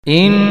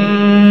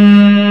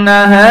إن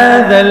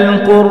هذا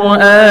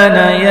القرآن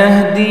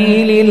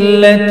يهدي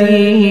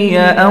للتي هي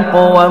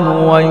أقوم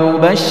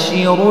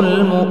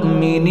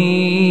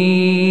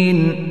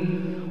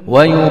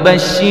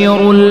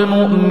ويبشر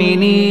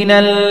المؤمنين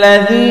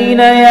الذين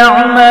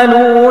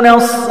يعملون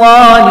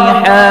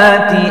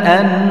الصالحات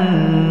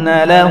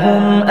أن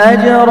لهم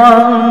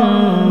أجرا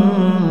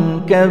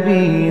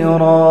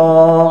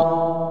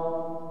كبيرا.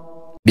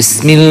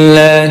 بسم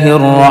الله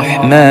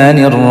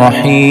الرحمن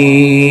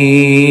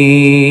الرحيم.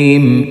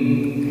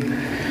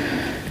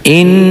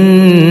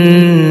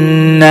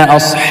 إن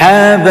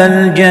أصحاب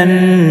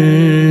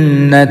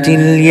الجنة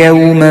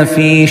اليوم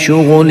في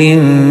شغل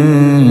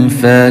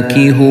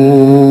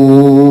فاكهون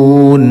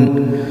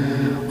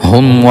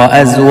هم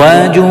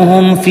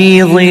وأزواجهم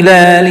في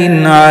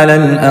ظلال على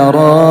الأرائك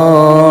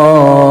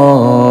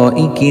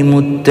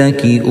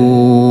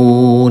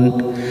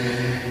متكئون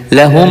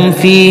لهم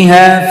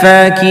فيها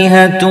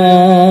فاكهة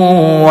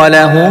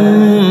ولهم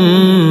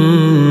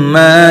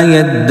ما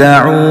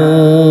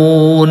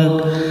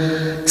يدعون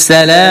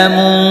سلام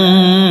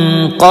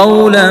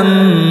قولا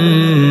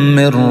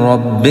من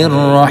رب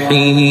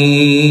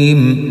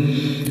رحيم.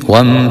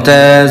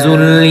 وامتازوا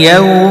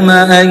اليوم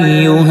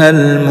أيها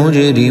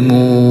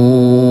المجرمون.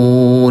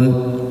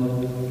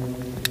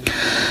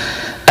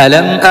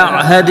 ألم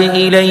أعهد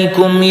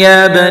إليكم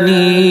يا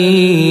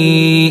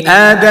بني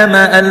آدم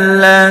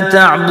ألا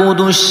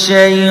تعبدوا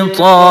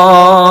الشيطان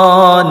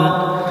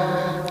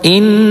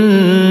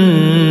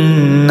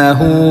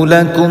إنه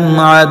لكم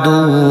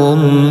عدو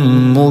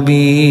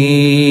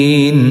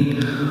مبين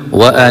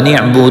وأن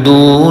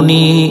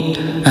اعبدوني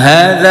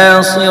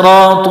هذا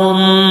صراط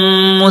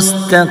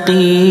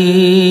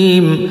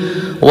مستقيم.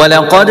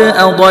 ولقد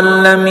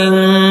أضل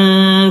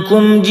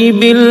منكم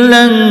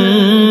جبلا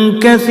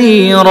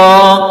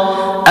كثيرا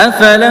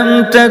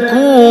أفلم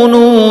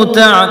تكونوا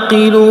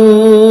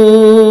تعقلون.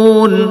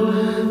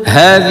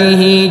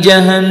 هذه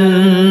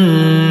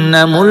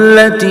جهنم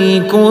التي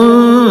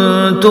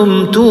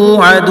كنتم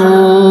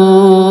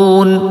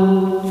توعدون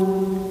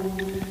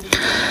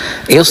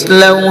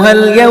اصلوها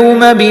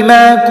اليوم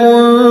بما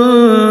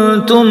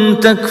كنتم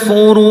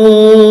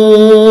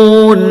تكفرون.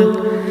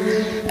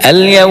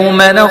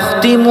 اليوم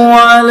نختم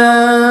على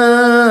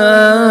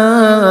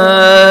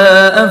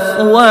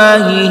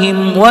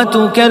أفواههم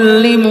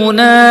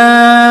وتكلمنا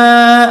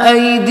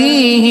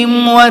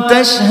أيديهم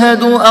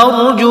وتشهد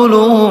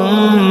أرجلهم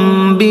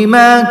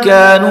بما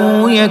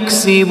كانوا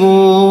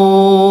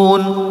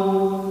يكسبون.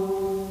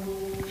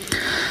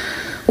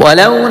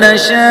 ولو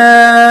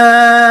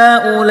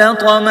نشاء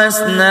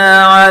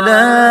لطمسنا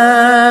على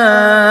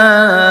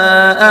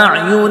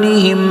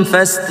أعينهم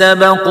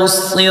فاستبقوا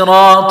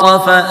الصراط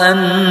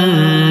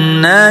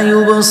فأنى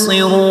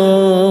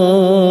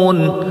يبصرون.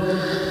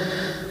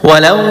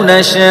 ولو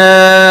نشاء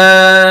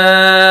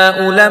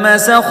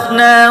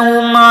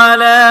لمسخناهم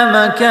على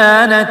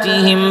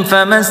مكانتهم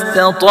فما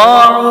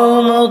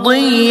استطاعوا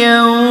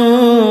مضيا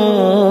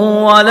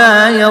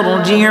ولا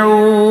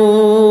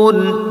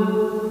يرجعون.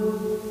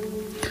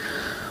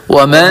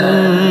 ومن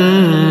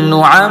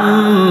نعمره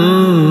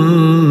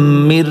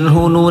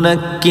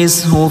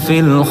ننكسه في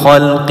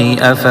الخلق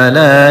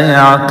أفلا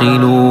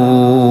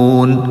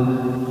يعقلون.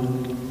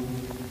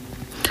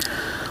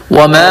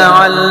 وما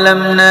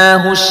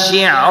علمناه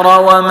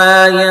الشعر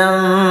وما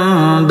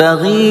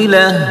ينبغي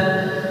له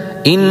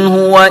إن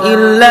هو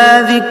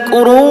إلا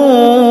ذكر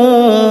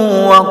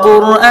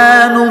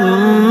وقرآن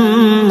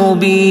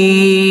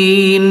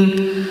مبين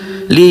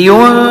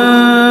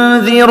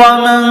لينذر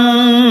من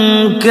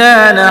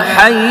كان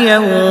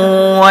حيا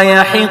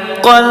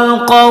ويحق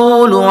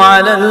القول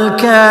على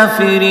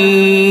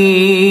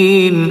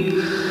الكافرين.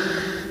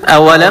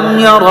 أولم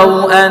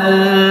يروا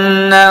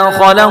أنا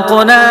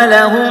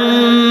خلقنا لهم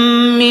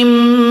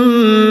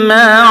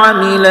مما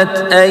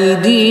عملت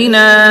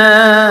أيدينا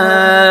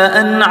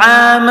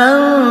أنعاما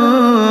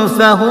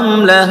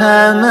فهم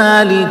لها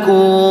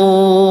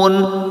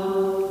مالكون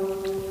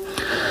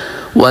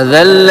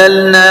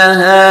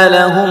وذللناها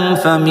لهم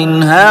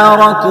فمنها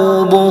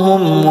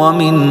ركوبهم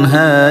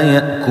ومنها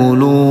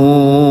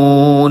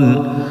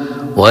يأكلون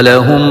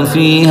ولهم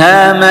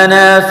فيها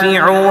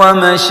منافع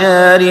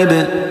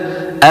ومشارب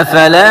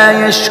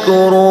أفلا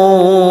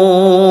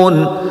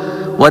يشكرون.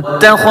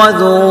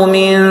 واتخذوا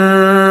من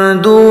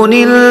دون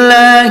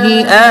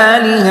الله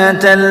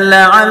آلهة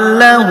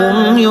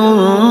لعلهم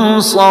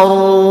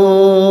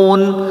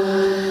ينصرون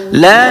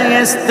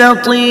لا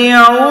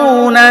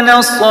يستطيعون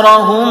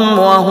نصرهم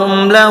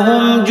وهم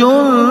لهم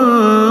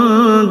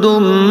جند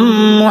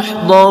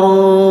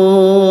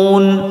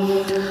محضرون.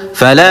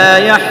 فلا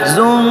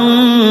يحزنك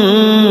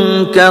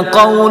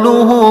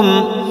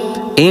قولهم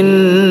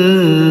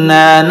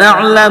إنا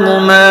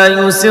نعلم ما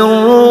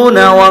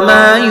يسرون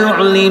وما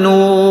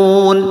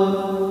يعلنون.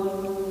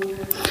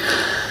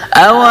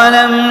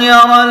 أولم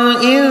ير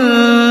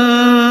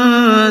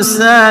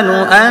الإنسان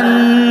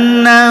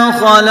أنا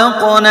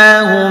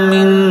خلقناه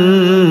من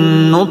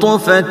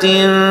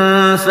نطفة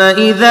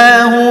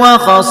فإذا هو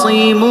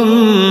خصيم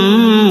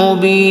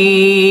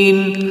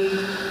مبين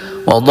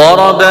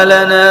وضرب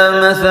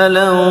لنا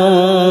مثلا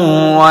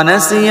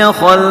ونسي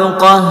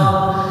خلقه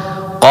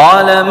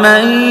قال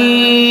من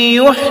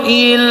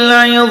يحيي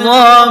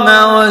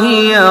العظام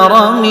وهي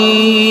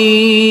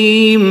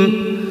رميم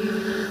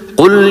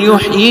قل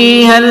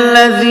يحييها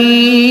الذي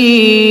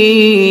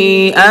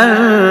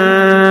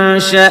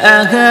أنشأها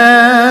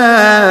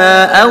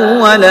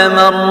أول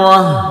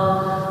مرة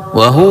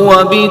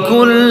وهو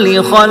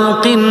بكل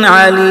خلق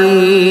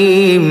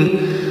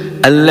عليم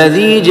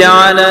الذي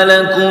جعل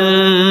لكم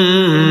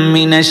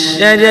من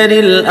الشجر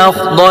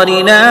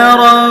الأخضر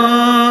نارا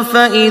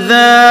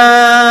فإذا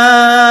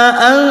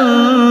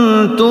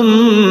أنتم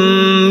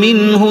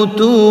منه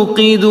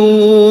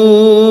توقدون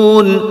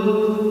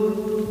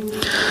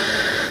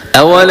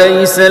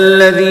أوليس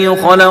الذي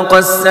خلق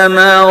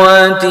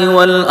السماوات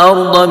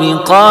والأرض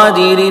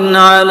بقادر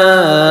على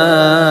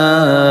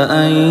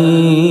أن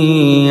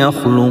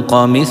يخلق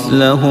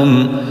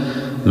مثلهم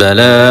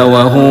بلى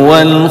وهو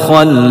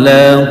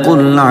الخلاق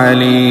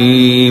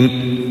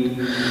العليم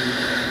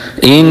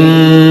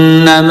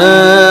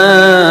إنما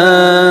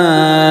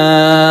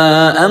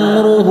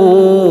أمره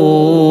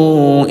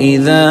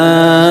إذا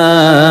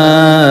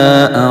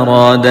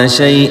أراد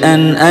شيئا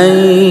أن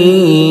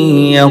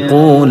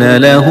يقول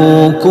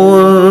له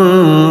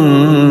كن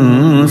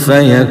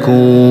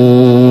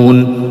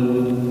فيكون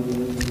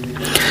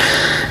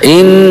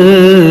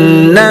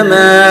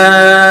إنما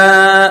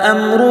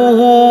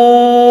أمره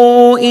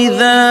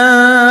إذا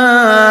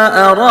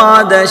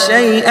أراد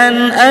شيئا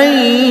أن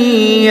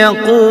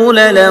يقول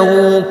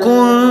له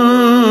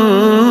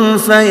كن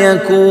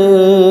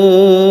فيكون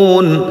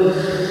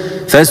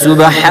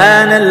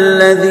فسبحان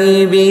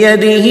الذي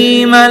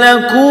بيده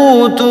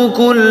ملكوت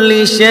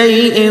كل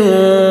شيء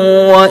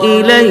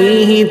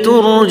وإليه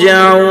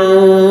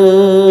ترجعون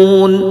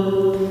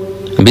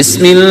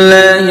بسم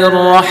الله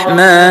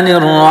الرحمن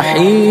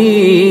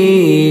الرحيم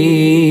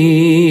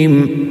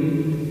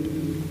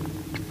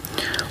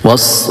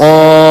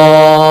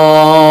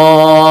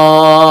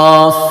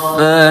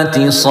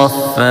والصافات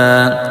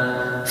صفا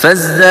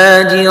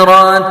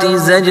فالزاجرات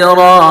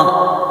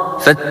زجرا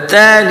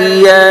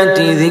فالتاليات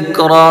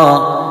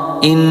ذكرا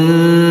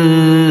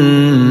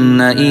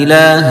إن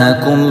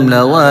إلهكم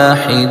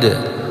لواحد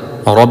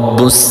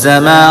رب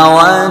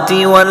السماوات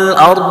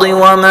والأرض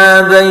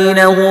وما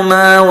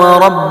بينهما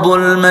ورب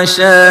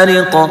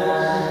المشارق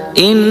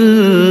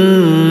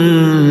إنا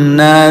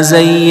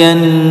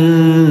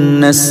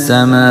زينا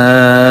السماء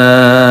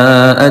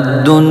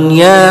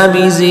الدنيا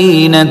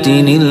بزينة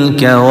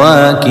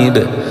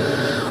الكواكب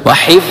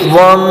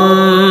وحفظا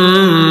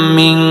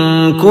من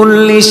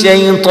كل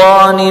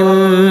شيطان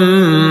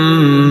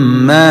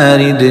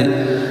مارد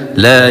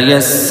لا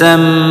يسمعون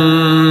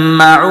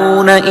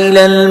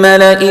إلى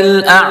الملأ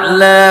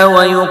الأعلى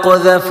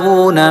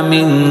ويقذفون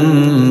من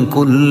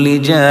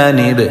كل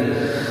جانب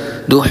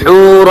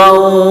دحورا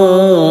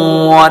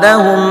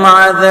ولهم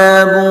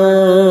عذاب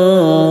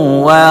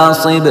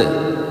واصب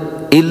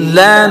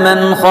إلا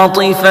من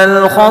خطف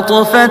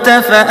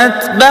الخطفة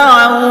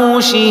فأتبعه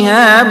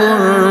شهاب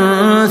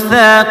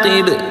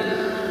ثاقب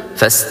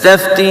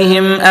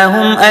فاستفتهم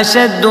أهم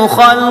أشد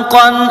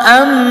خلقا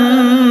أم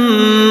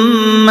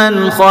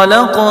من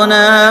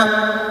خلقنا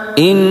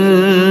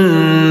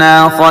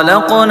إنا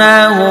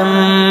خلقناهم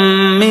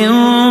من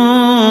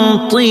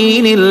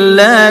طين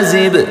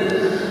لازب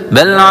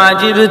بل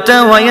عجبت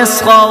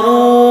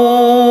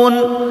ويسخرون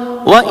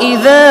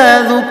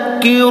وإذا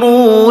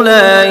ذكروا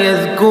لا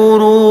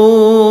يذكرون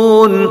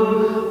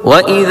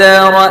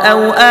وإذا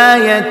رأوا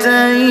آية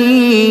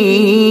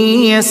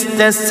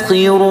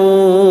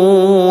يستسخرون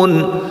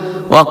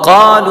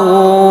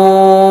وقالوا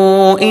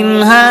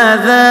إن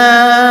هذا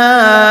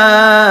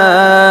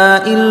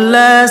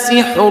إلا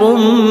سحر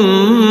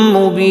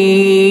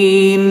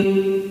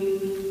مبين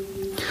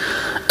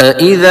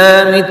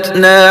أإذا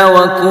متنا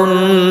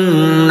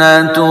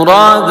وكنا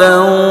ترابا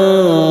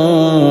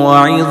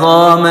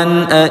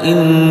وعظاما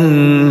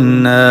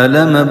أإنا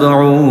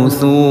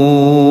لمبعوثون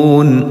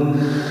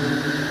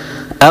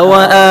أو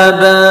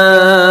آباؤنا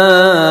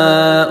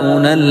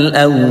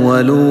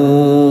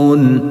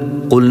الأولون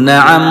قل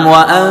نعم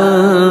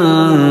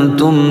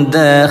وأنتم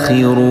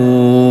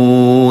داخرون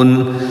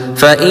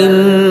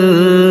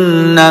فإنما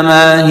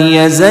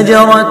هي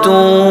زجرة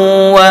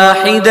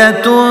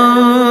واحدة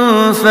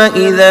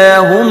فإذا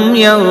هم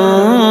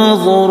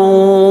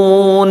ينظرون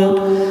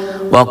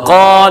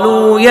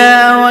وقالوا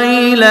يا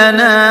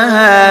ويلنا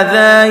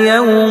هذا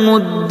يوم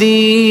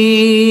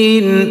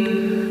الدين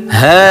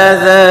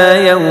هذا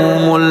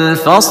يوم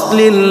الفصل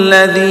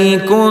الذي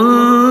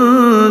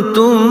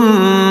كنتم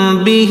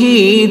به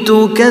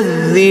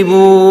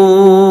تكذبون.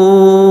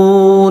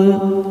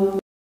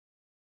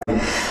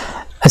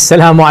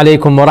 Assalamu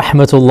alaikum wa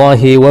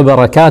rahmatullahi wa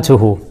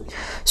barakatuhu.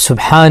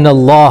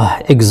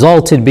 Subhanallah,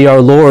 exalted be our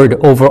Lord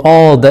over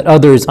all that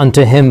others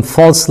unto Him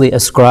falsely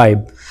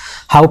ascribe.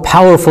 How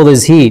powerful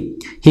is He!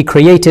 He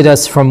created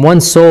us from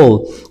one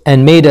soul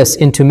and made us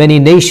into many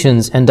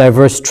nations and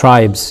diverse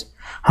tribes.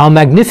 How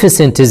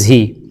magnificent is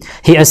He!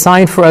 He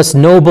assigned for us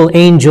noble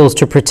angels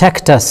to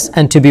protect us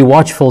and to be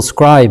watchful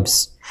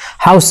scribes.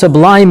 How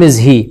sublime is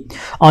he!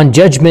 On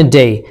Judgment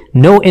Day,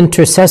 no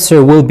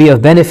intercessor will be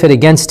of benefit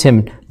against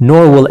him,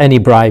 nor will any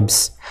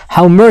bribes.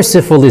 How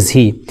merciful is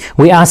he!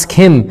 We ask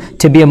him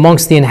to be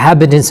amongst the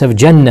inhabitants of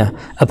Jannah,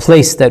 a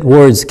place that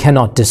words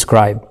cannot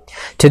describe.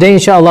 Today,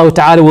 inshaAllah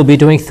ta'ala, we'll be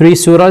doing 3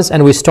 surahs,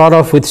 and we start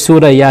off with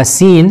Surah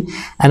Yasin.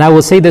 And I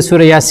will say that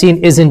Surah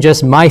Yasin isn't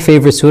just my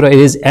favorite surah, it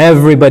is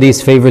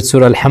everybody's favorite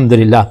surah,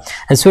 alhamdulillah.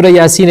 And Surah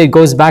Yasin, it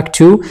goes back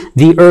to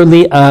the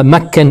early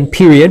Meccan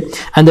period.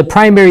 And the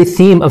primary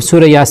theme of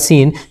Surah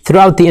Yasin,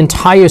 throughout the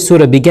entire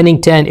surah, beginning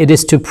to end, it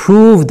is to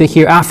prove the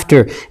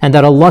hereafter, and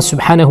that Allah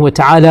subhanahu wa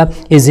ta'ala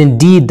is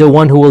indeed the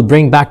one who will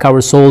bring back our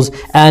souls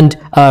and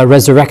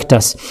resurrect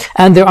us.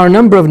 And there are a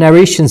number of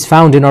narrations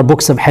found in our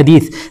books of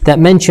hadith that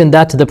mention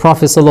that the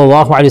Prophet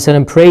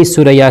ﷺ praised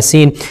Surah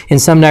Yasin. In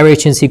some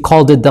narrations, he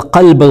called it the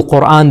qalb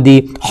al-Quran,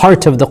 the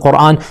heart of the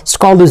Quran.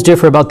 Scholars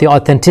differ about the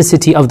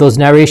authenticity of those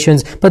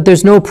narrations, but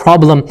there's no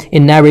problem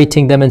in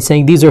narrating them and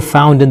saying these are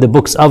found in the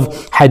books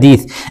of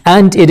hadith.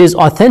 And it is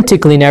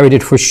authentically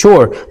narrated for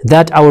sure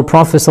that our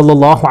Prophet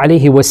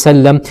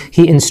ﷺ,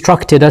 he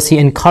instructed us, he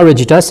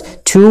encouraged us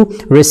to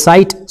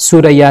recite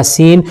Surah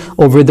Yasin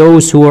over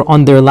those who are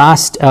on their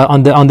last,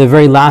 on the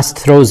very last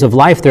throes of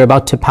life. They're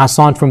about to pass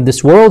on from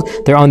this world.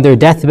 They're on their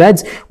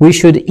deathbeds. We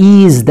should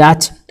ease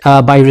that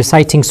by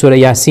reciting Surah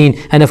Yasin.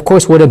 And of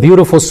course, what a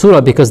beautiful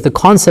surah, because the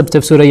concept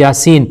of Surah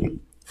Yasin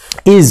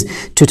is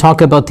to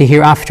talk about the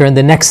hereafter and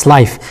the next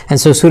life. And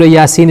so Surah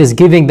Yasin is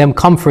giving them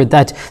comfort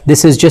that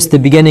this is just the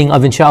beginning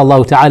of,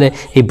 inshaAllah ta'ala,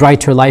 a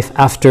brighter life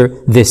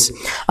after this.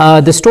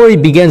 The story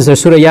begins, the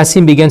Surah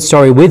Yasin begins,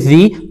 with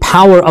the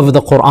power of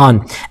the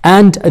Quran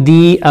and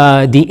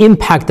the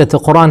impact that the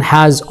Quran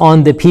has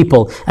on the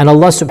people. And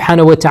Allah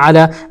subhanahu wa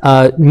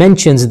ta'ala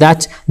mentions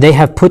that they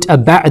have put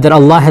that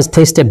Allah has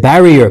placed a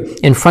barrier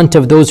in front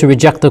of those who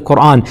reject the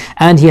Quran,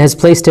 and He has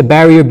placed a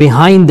barrier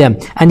behind them,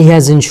 and He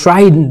has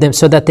enshrined them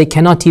so that they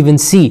cannot even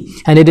see.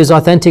 And it is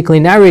authentically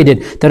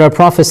narrated that our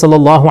Prophet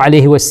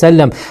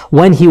ﷺ,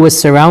 when he was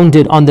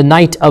surrounded on the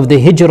night of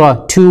the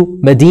hijrah to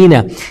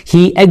Medina,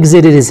 he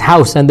exited his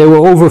house, and there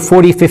were over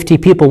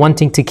 40-50 people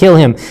wanting to kill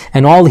him.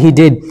 And all he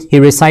did, he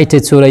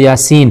recited Surah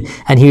Yasin,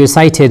 and he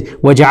recited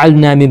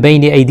وَجَعَلْنَا مِن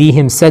بَيْنِ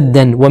أَيْدِيهِمْ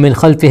سَدًّا وَمِنْ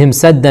خَلْفِهِمْ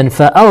سَدًّا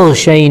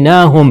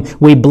فَأَغْشَيْنَاهُمْ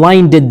We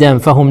blinded them,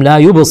 فَهُمْ لَا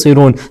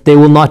يُبْصِرُونَ They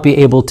will not be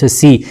able to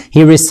see.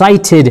 He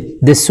recited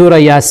the Surah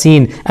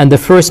Yasin and the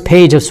first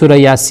page of Surah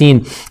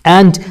Yasin,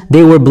 and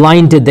they were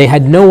blinded. They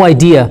had no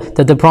idea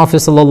that the Prophet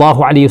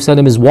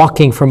ﷺ is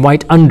walking from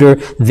right under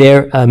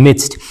their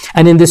midst.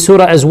 And in this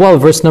surah as well,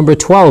 verse number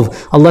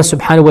 12, Allah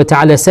subhanahu wa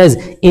ta'ala says,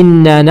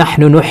 إِنَّا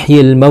نَحْنُ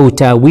نُحْيِي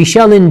الْمَوْتَى We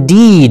shall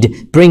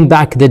indeed bring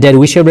back the dead.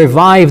 We shall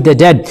revive the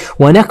dead.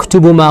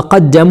 وَنَكْتُبُ مَا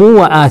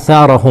قَدَّمُوا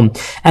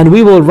وَآثَارَهُم And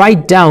we will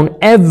write down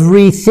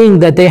everything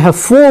that they have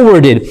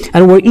forwarded.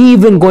 And we're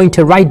even going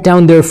to write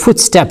down their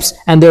footsteps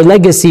and their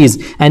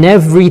legacies and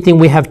everything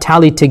we have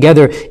tallied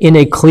together in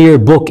a clear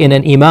book, in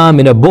an imam,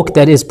 in a book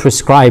that is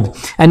prescribed.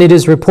 And it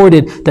is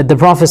reported that the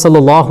Prophet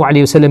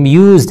ﷺ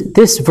used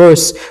this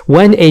verse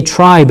when a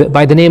tribe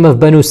by the name of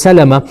Banu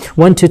Salama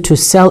wanted to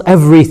sell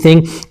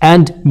everything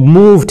and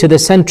move to the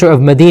center of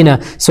Medina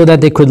so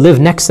that they could live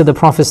next to the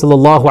Prophet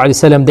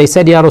ﷺ. They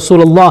said, Ya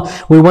Rasulullah,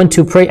 we want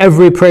to pray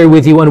every prayer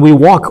with you, and we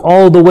walk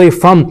all the way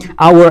from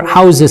our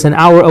houses an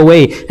hour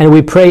away, and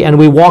we pray and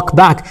we walk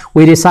back.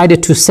 We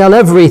decided to sell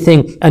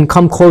everything and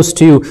come close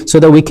to you so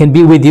that we can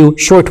be with you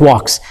short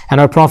walks. And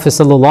our Prophet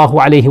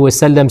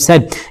ﷺ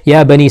said,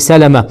 Ya Bani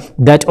Salama,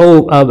 that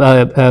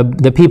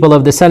the people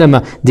of the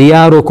Salama,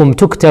 Diyarukum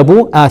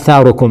tuktabu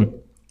atharukum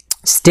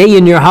Stay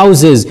in your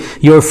houses,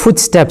 your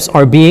footsteps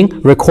are being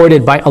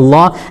recorded by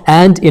Allah.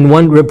 And in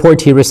one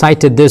report he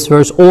recited this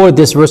verse, or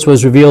this verse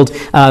was revealed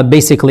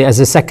basically as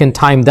a second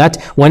time, that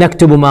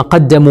وَنَكْتُبُ مَا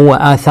قَدَّمُوا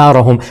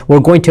وَآثَارَهُم We're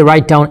going to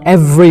write down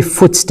every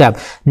footstep,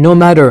 no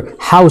matter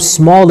how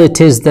small it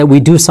is that we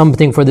do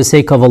something for the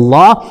sake of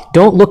Allah.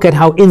 Don't look at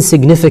how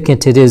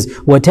insignificant it is.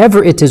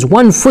 Whatever it is,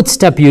 one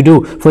footstep you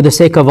do for the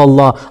sake of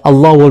Allah,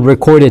 Allah will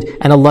record it,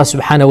 and Allah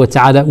subhanahu wa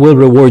ta'ala will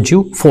reward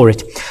you for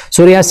it.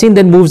 Surah Yasin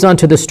then moves on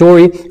to the story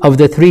of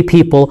the 3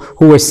 people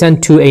who were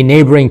sent to a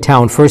neighboring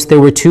town. First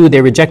there were 2, they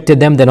rejected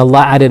them, then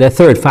Allah added a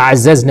 3rd,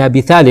 فَعَزَّزْنَا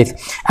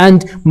بِثَالِث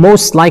And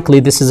most likely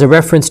this is a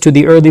reference to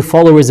the early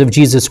followers of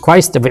Jesus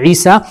Christ, of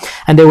Isa,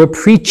 and they were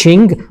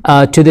preaching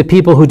to the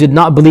people who did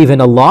not believe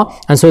in Allah.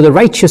 And so the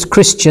righteous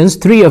Christians,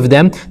 3 of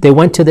them, they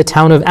went to the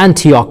town of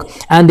Antioch,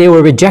 and they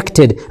were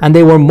rejected, and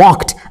they were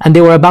mocked, and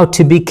they were about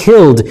to be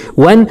killed,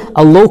 when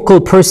a local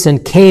person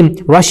came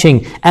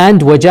rushing,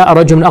 and وَجَاءَ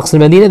رَجُلٌ مِنْ أَقْصَى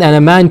الْمَدِينَةِ And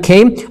a man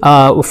came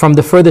from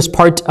the furthest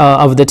part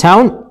of the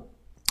town,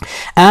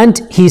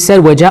 And he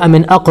said, وَجَاءَ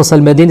مِنْ أَقْصَى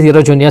الْمَدِينَةِ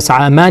رَجُلٌ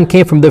يَسْعَى. A man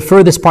came from the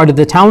furthest part of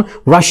the town,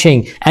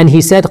 rushing. And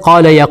he said,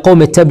 قَالَ يَا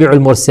قَوْمِ اتَّبِعُوا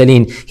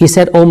الْمُرْسَلِينَ. He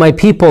said, "O my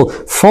people,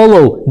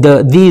 follow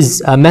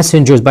these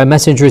messengers." By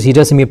messengers, he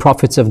doesn't mean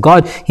prophets of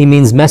God. He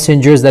means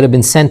messengers that have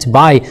been sent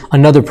by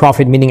another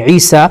prophet, meaning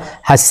Isa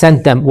has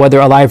sent them, whether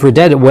alive or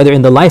dead, whether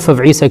in the life of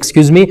Isa,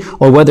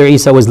 or whether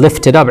Isa was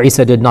lifted up.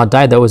 Isa did not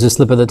die, that was a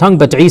slip of the tongue.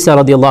 But Isa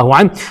radiallahu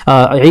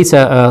anhu,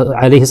 Isa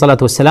alayhi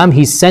salatu wasalam,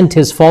 he sent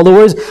his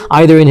followers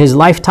either in his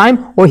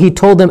lifetime or he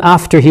told them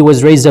after he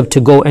was raised up to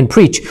go and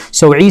preach.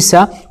 So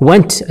Isa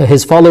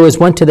his followers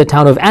went to the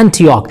town of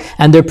Antioch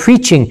and they're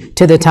preaching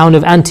to the town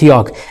of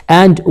Antioch.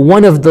 And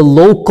one of the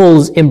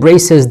locals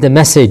embraces the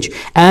message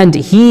and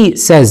he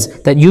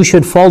says that you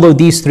should follow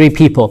these three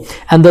people.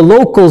 And the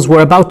locals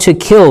were about to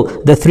kill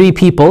the three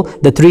people,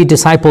 the three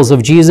disciples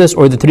of Jesus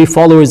or the three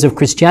followers of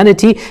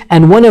Christianity.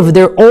 And one of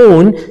their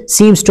own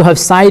seems to have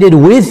sided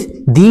with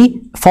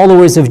the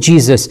followers of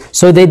Jesus.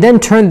 So they then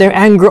turn their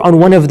anger on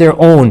one of their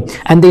own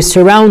and they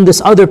surround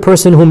this other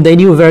person whom they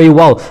knew very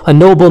well, a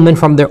nobleman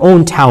from their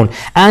own town.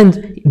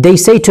 And they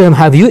say to him,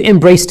 "Have you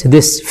embraced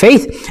this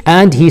faith?"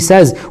 And he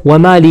says,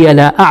 وَمَا لِيَ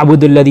لَا أَعْبُدُ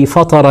الَّذِي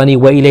فَطَرَنِي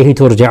وَإِلَيْهِ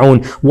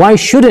تُرْجَعُونَ. Why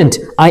shouldn't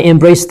I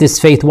embrace this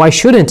faith? Why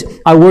shouldn't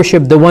I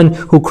worship the one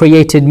who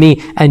created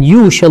me? And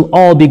you shall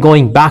all be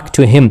going back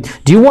to him.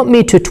 Do you want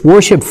me to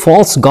worship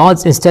false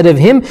gods instead of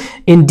him?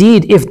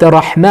 Indeed, if the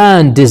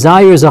Rahman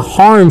desires a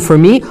harm for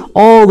me,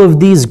 all of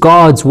these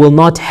gods will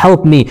not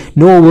help me,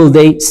 nor will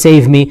they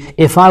save me.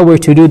 If I were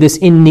to do this,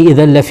 إِنِّي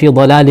إِذًا لَفِي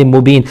ضَلَالٍ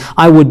مُبِينٍ,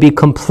 I would be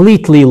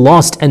completely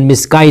lost and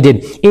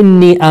misguided.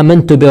 إِنِّي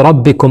آمَنْتُ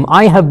بِرَبِّكُمْ,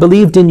 I have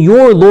believed in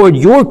your Lord,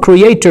 your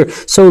Creator,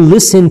 so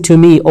listen to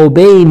me,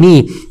 obey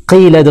me.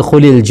 قِيلَ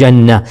دُخُلِ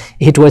الْجَنَّةِ.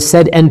 It was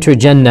said, enter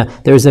Jannah.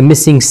 There is a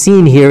missing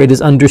scene here. It is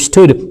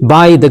understood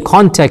by the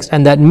context,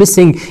 and that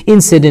missing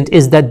incident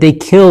is that they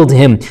killed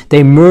him.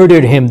 They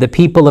murdered him. The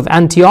people of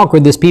Antioch, or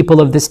this people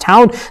of this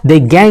town,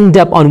 they ganged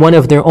up on one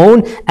of their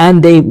own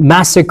and they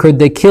massacred,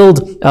 they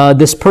killed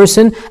this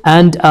person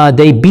and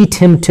they beat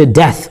him to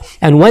death.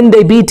 And when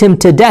they beat him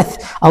to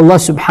death, Allah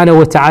subhanahu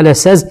wa ta'ala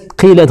says,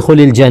 قِيلَ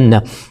ادْخُلِ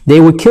الْجَنَّةِ.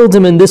 They would killed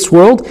him in this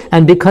world,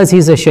 and because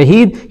he's a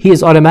shaheed, he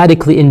is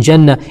automatically in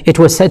Jannah. It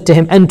was said to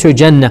him, enter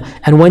Jannah.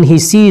 And when he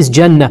sees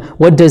Jannah,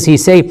 what does he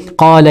say?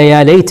 قَالَ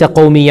يَا لَيْتَ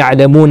قَوْمِي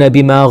يَعْلَمُونَ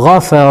بِمَا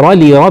غَفَرَ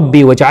لِي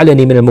رَبِّي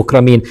وَجْعَلَنِي مِنَ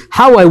الْمُكْرَمِينَ.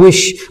 How I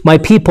wish my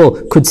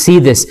people could see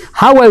this.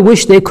 How I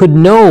wish they could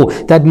know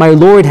that my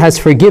Lord has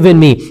forgiven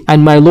me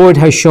and my Lord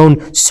has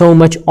shown so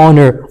much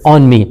honor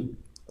on me.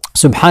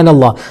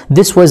 Subhanallah,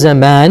 this was a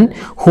man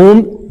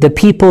whom the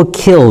people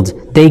killed.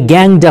 They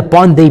ganged up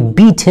on, they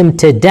beat him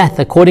to death.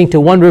 According to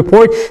one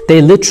report,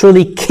 they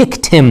literally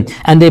kicked him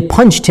and they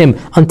punched him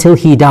until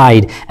he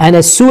died. And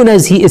as soon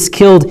as he is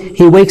killed,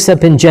 he wakes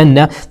up in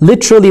Jannah.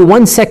 Literally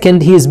 1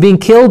 second he is being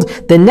killed,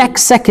 the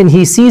next second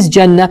he sees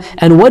Jannah,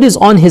 and what is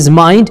on his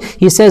mind?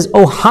 He says,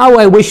 oh, how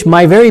I wish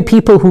my very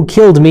people who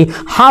killed me,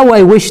 how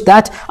I wish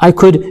that I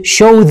could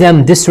show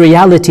them this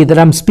reality, that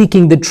I'm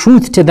speaking the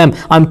truth to them,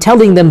 I'm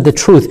telling them the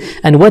truth.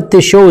 And what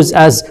this shows,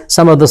 as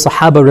some of the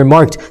Sahaba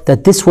remarked,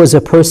 that this was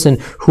a person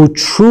who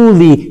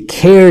truly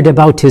cared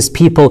about his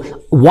people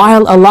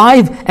while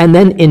alive and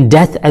then in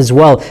death as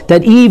well.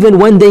 That even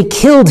when they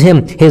killed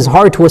him, his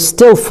heart was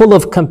still full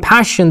of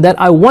compassion, that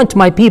I want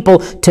my people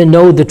to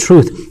know the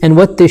truth. And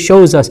what this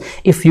shows us,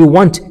 if you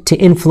want to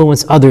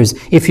influence others,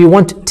 if you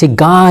want to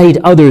guide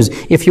others,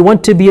 if you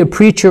want to be a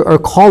preacher or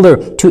caller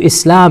to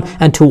Islam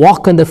and to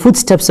walk in the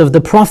footsteps of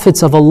the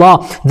prophets of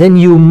Allah, then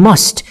you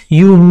must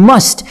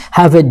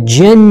have a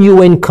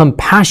genuine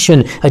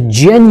compassion, a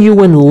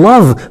genuine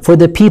love for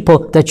the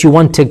people that you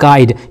want to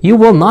guide. You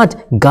will not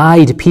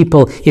guide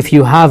people if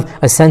you have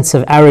a sense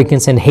of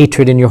arrogance and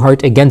hatred in your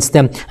heart against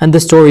them. And the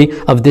story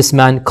of this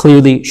man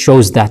clearly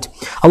shows that.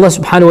 Allah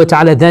subhanahu wa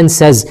ta'ala then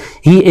says,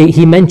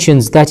 He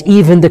mentions that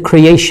even the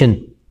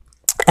creation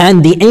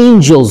and the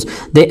angels,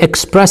 they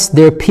express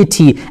their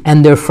pity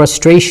and their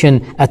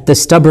frustration at the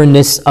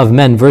stubbornness of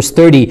men. Verse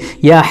 30,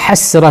 Ya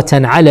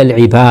hasratan ala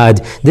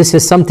al-ibad. This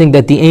is something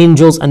that the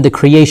angels and the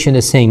creation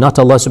is saying, not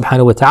Allah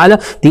subhanahu wa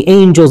ta'ala. The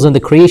angels and the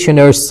creation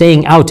are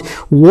saying out,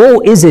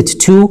 woe is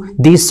it to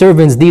these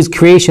servants, these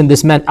creation,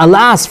 this man.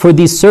 Alas for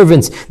these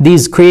servants,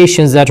 these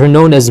creations that are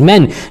known as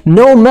men.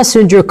 No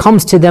messenger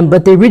comes to them,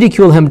 but they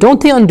ridicule him.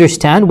 Don't they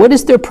understand? What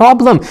is their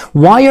problem?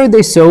 Why are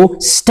they so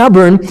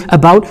stubborn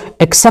about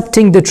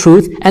accepting the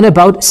truth and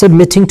about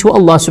submitting to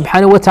Allah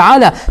subhanahu wa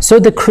ta'ala? So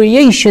the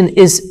creation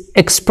is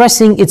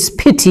expressing its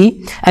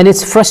pity and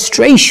its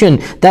frustration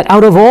that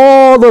out of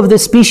all of the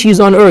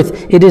species on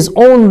earth, it is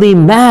only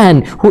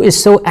man who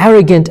is so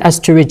arrogant as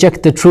to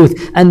reject the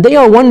truth. And they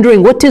are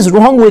wondering, what is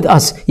wrong with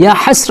us? Ya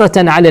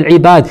hasratan ala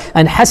al-ibad.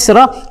 And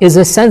hasra is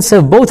a sense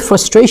of both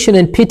frustration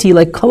and pity,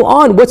 like, come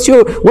on,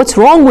 what's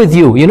wrong with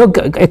you? You know,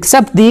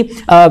 accept the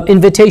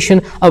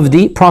invitation of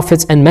the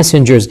prophets and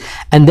messengers.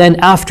 And then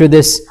after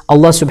this,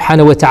 Allah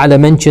subhanahu wa ta'ala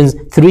mentions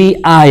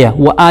 3 ayah,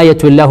 wa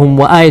ayatul lahum,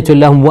 wa ayatul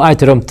lahum, wa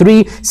ayatul lahum,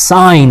 3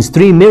 signs,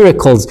 3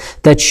 miracles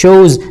that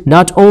shows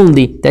not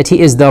only that He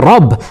is the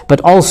Rabb,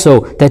 but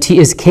also that He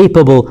is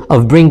capable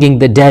of bringing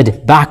the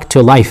dead back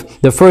to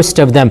life. The first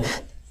of them,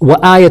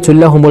 وَآيَةٌ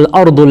لَهُمُ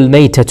الْأَرْضُ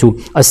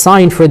الْمَيْتَةُ. A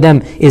sign for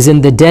them is in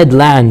the dead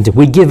land.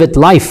 We give it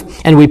life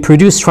and we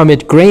produce from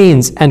it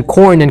grains and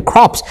corn and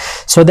crops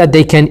so that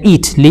they can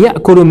eat.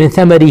 لِيَأْكُلُوا مِنْ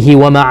ثَمَرِهِ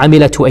وَمَا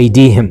عَمِلَتُ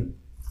أَيْدِيهِمْ.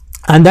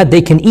 And that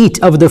they can eat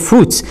of the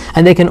fruits,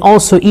 and they can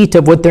also eat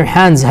of what their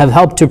hands have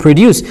helped to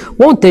produce.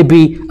 Won't they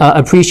be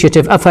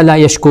appreciative? أَفَلَا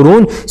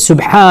يَشْكُرُونَ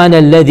سُبْحَانَ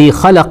الَّذِي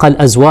خَلَقَ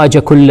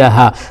الْأَزْوَاجَ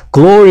كُلَّهَا.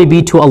 Glory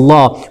be to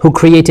Allah who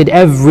created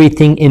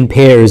everything in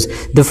pairs.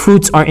 The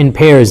fruits are in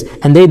pairs,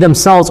 and they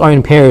themselves are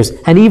in pairs,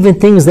 and even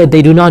things that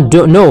they do not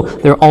know,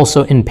 they're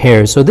also in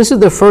pairs. So this is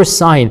the first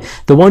sign,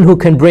 the one who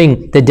can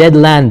bring the dead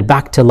land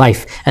back to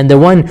life, and the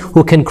one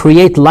who can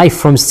create life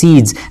from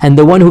seeds, and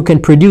the one who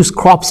can produce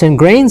crops and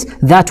grains,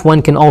 that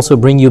one can also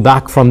bring you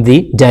back from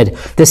the dead.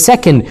 The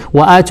second,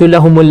 وَآتُ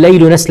لَهُمُ اللَّيْلُ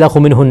نَسْلَخُ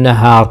مِنْهُ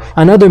النَّهَارِ.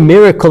 Another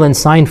miracle and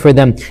sign for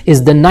them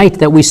is the night,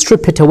 that we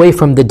strip it away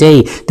from the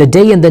day. The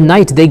day and the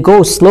night, they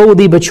go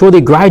slowly but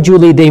surely,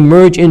 gradually they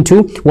merge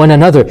into one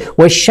another.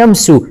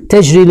 وَالشَّمْسُ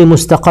تَجْرِي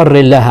لِمُسْتَقَرٍّ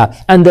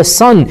لَهَا. And the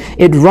sun,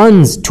 it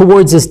runs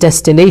towards its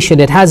destination.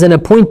 It has an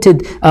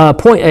appointed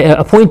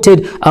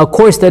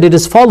course that it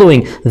is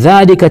following.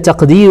 ذَلِكَ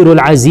تَقْدِيرُ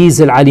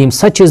الْعَزِيزِ الْعَلِيمِ.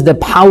 Such is the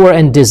power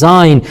and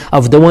design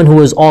of the one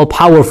who is all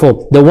powerful,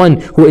 the one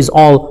who is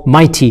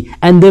almighty.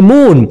 And the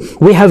moon,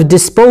 we have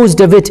disposed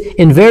of it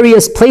in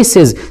various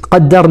places.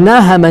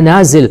 قَدَّرْنَاهَا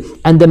مَنَازِلِ.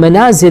 And the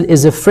manazil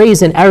is a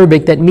phrase in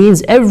Arabic that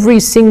means every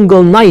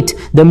single night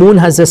the moon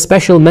has a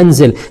special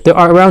manzil. There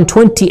are around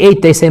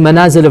 28, they say,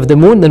 manazil of the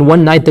moon. Then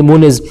one night the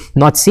moon is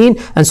not seen,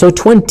 and so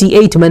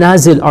 28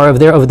 manazil are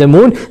there of the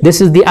moon. This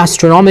is the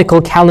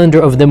astronomical calendar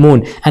of the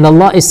moon, and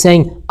Allah is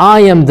saying,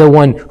 I am the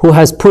one who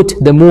has put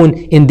the moon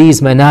in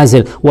these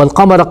manazil.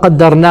 وَالْقَمَرَ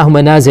قَدَّرْنَاهُ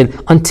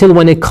مَنَازِلِ. Until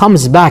when it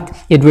comes back,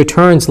 it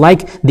returns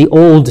like the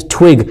old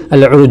twig,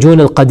 al-urujun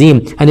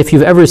al-qadim. And if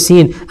you've ever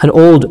seen an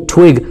old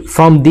twig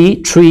from the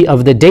tree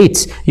of the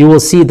dates, you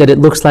will see that it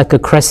looks like a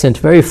crescent,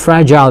 very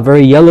fragile,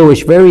 very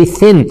yellowish, very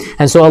thin.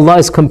 And so Allah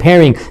is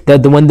comparing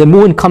that when the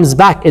moon comes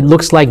back, it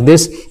looks like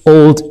this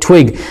old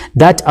twig.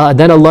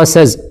 Then Allah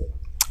says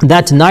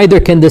that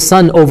neither can the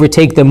sun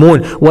overtake the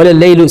moon, وَلَا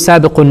اللَّيْلُ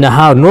سَابِقُ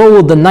النَّهَارِ. Nor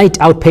will the night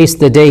outpace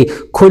the day.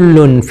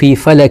 كُلٌّ فِي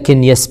فَلَكٍ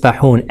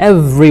يَسْبَحُونَ.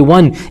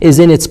 Everyone is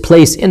in its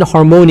place in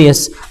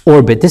harmonious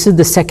orbit. This is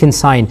the second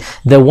sign.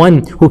 The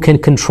one who can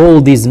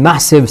control these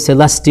massive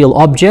celestial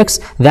objects,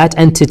 that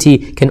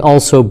entity can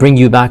also bring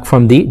you back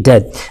from the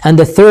dead. And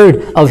the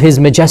third of His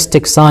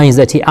majestic signs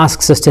that He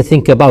asks us to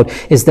think about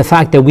is the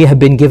fact that we have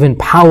been given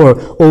power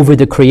over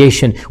the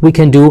creation. We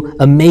can do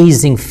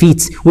amazing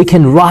feats. We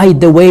can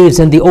ride the waves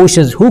and the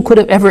oceans. Who could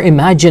have ever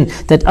imagined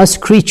that us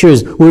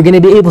creatures were going to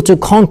be able to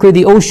conquer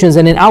the oceans,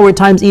 and in our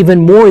times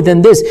even more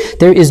than this?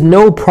 There is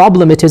no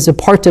problem. It is a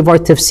part of our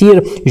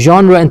tafsir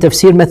genre and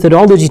tafsir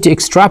methodology to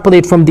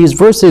extrapolate from these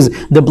verses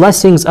the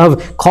blessings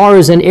of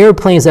cars and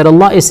airplanes, that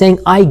Allah is saying,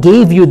 I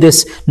gave you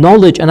this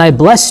knowledge and I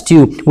blessed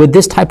you with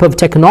this type of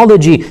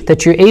technology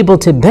that you're able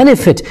to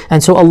benefit.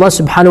 And so Allah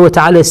subhanahu wa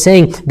ta'ala is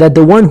saying that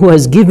the one who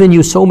has given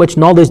you so much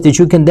knowledge that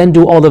you can then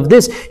do all of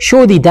this,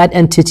 surely that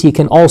entity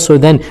can also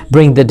then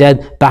bring the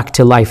dead back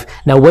to life.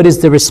 Now, what is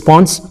the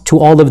response to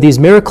all of these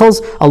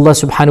miracles? Allah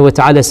subhanahu wa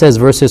ta'ala says,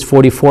 verses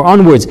 44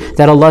 onwards,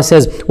 that Allah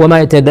says,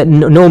 that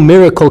no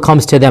miracle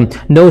comes to them,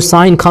 no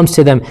sign comes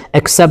to them,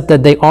 except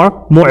that they are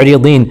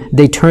mu'rideen.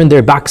 They turn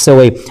their backs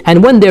away.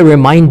 And when they're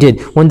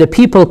reminded, when the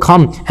people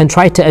come and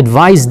try to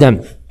advise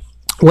them,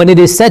 when it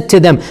is said to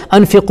them,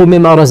 أَنْفِقُوا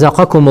مِمَّا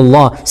رَزَقَكُمُ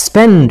اللَّهِ.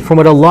 Spend from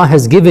what Allah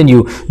has given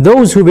you.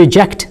 Those who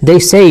reject, they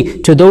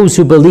say to those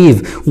who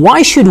believe,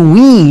 why should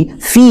we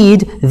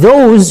feed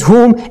those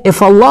whom,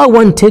 if Allah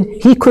wanted,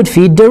 He could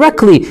feed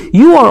directly?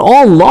 You are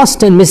all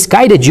lost and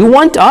misguided. You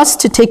want us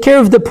to take care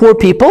of the poor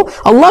people?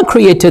 Allah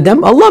created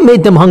them. Allah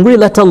made them hungry.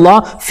 Let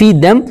Allah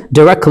feed them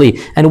directly.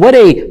 And what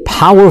a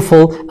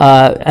powerful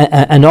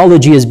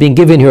analogy is being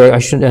given here.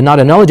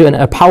 Not analogy,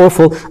 a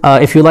powerful,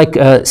 if you like,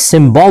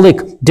 symbolic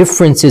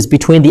difference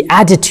between the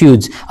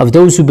attitudes of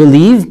those who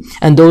believe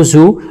and those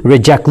who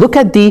reject. Look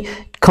at the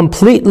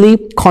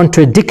completely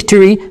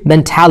contradictory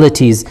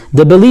mentalities.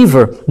 The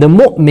believer, the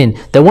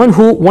mu'min, the one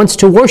who wants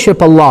to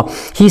worship Allah,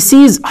 he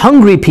sees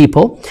hungry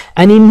people,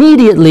 and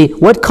immediately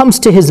what comes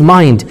to his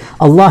mind?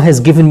 Allah has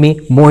given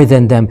me more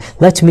than them.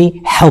 Let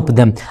me help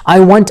them. I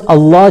want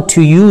Allah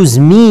to use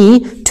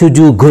me to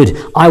do good.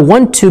 I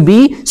want to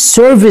be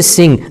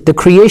servicing the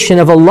creation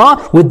of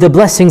Allah with the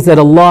blessings that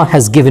Allah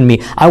has given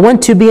me. I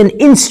want to be an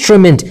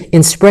instrument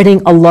in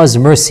spreading Allah's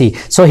mercy.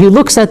 So he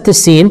looks at the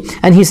scene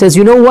and he says,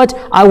 you know what?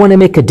 I want to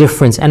make a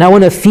difference and I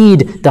want to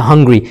feed the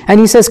hungry. And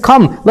he says,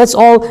 come, let's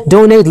all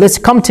donate. Let's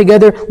come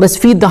together. Let's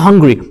feed the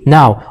hungry.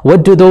 Now,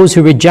 what do those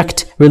who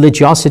reject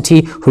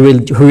religiosity,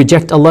 who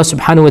reject Allah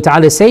subhanahu wa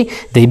ta'ala say?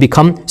 They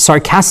become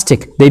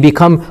sarcastic. They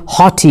become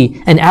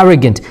haughty and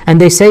arrogant. And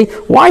they say,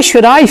 why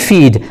should I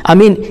feed feed. I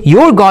mean,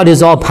 your God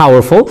is all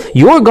powerful.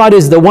 Your God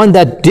is the one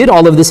that did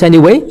all of this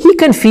anyway. He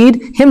can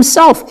feed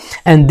himself.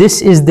 And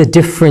this is the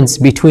difference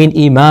between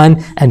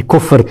iman and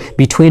kufr,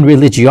 between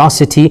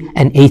religiosity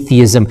and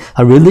atheism.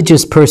 A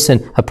religious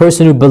person, a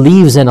person who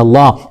believes in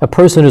Allah, a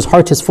person whose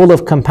heart is full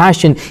of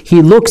compassion,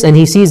 he looks and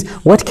he sees,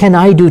 what can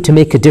I do to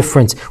make a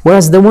difference?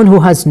 Whereas the one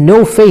who has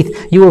no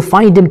faith, you will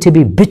find him to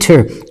be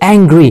bitter,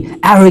 angry,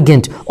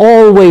 arrogant,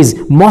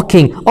 always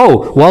mocking.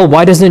 Oh, well,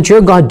 why doesn't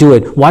your God do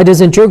it? Why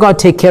doesn't your God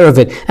take care of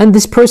it? And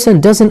this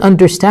person doesn't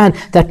understand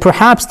that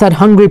perhaps that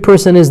hungry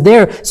person is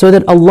there so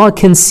that Allah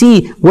can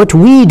see what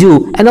we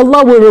do. And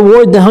Allah will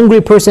reward the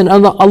hungry person.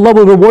 Allah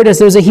will reward us.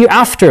 There's a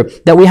hereafter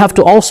that we have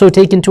to also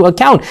take into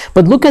account.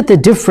 But look at the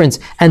difference.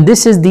 And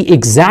this is the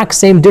exact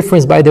same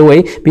difference, by the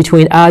way,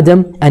 between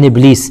Adam and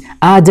Iblis.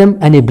 Adam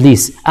and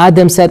Iblis.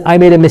 Adam said, I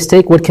made a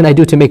mistake. What can I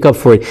do to make up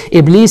for it?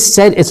 Iblis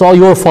said, it's all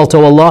your fault,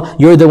 oh Allah.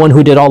 You're the one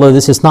who did all of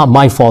this. It's not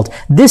my fault.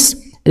 This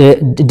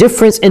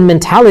difference in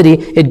mentality,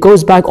 it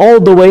goes back all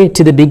the way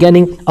to the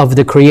beginning of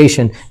the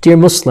creation. Dear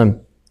Muslim,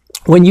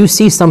 when you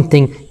see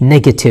something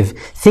negative,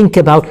 think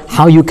about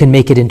how you can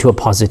make it into a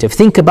positive.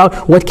 Think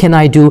about, what can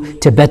I do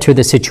to better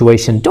the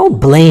situation?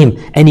 Don't blame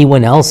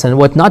anyone else and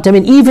whatnot. I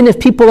mean, even if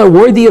people are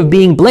worthy of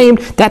being blamed,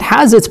 that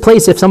has its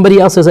place if somebody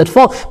else is at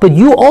fault. But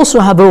you also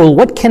have a role.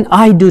 What can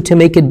I do to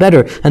make it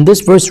better? And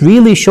this verse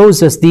really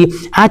shows us the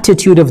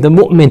attitude of the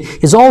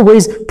mu'min is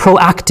always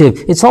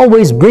proactive. It's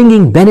always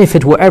bringing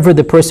benefit wherever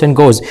the person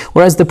goes.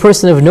 Whereas the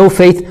person of no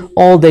faith,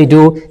 all they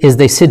do is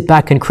they sit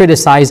back and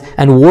criticize.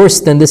 And worse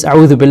than this,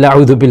 a'udhu billah,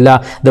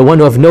 the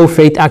one of no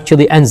faith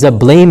actually ends up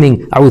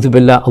blaming a'udhu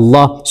billah,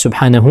 Allah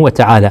subhanahu wa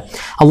ta'ala.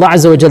 Allah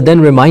Azza wa Jal then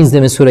reminds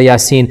them in Surah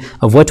Yasin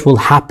of what will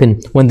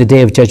happen when the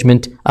day of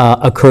judgment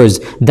occurs.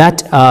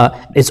 That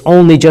is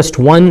only just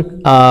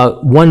one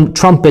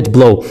trumpet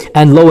blow,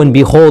 and lo and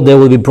behold, they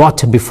will be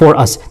brought before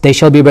us. They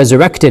shall be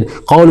resurrected.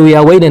 قَالُوا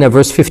يَا وَيْلَنَا,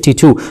 verse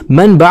 52.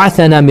 مَنْ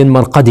بَعَثَنَا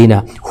مِنْ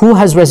مَرْقَدِنَا, who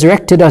has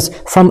resurrected us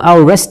from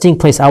our resting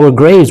place, our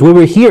graves? We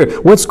were here.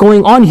 What's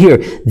going on here?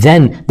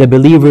 Then the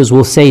believers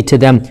will say to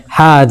them,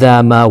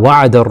 هَذَا مَا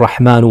وَعَدَ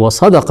الرَّحْمَنُ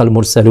وَصَدَقَ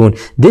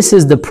الْمُرْسَلُونَ. This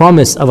is the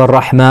promise of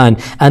Ar-Rahman,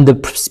 and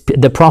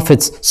the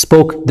prophets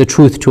spoke the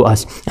truth to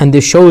us. And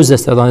this shows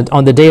us that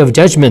on the day of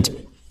judgment,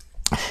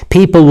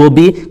 people will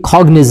be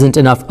cognizant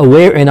enough,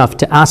 aware enough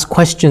to ask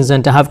questions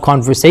and to have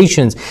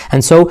conversations.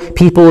 And so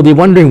people will be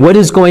wondering, what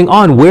is going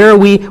on? Where are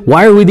we?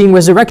 Why are we being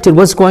resurrected?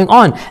 What's going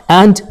on?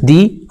 And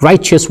the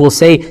righteous will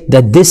say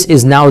that this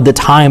is now the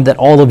time that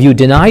all of you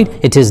denied.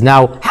 It is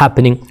now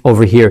happening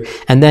over here.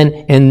 And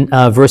then in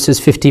verses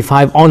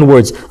 55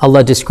 onwards,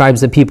 Allah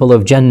describes the people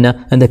of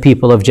Jannah and the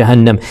people of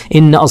Jahannam.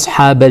 Inna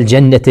ashab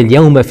al-jannati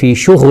al-yawma fi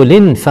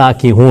shughulin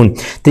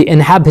fakihun. The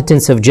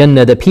inhabitants of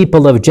Jannah, the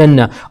people of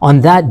Jannah,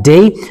 on that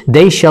day,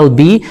 they shall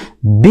be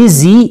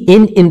busy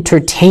in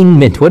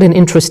entertainment. What an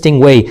interesting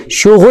way.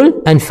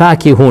 Shughul and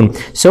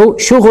fakihun. So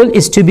shughul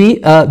is to be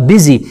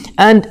busy,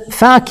 and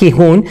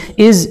fakihun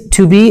is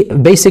to be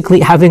basically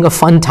having a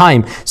fun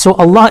time. So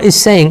Allah is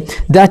saying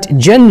that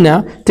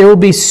Jannah, there will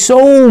be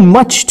so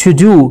much to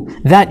do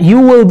that you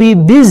will be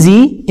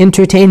busy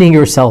entertaining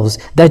yourselves.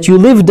 That you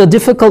lived a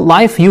difficult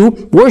life,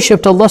 you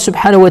worshipped Allah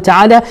subhanahu wa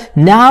ta'ala,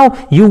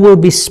 now you will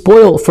be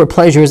spoiled for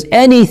pleasures,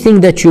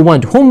 anything that you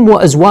want. Hum wa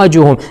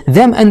azwajuhum,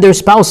 them and their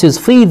spouses,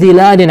 fi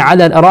dhilalin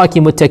ala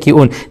al-araki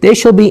muttaki'un. They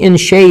shall be in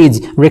shades,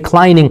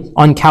 reclining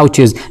on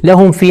couches.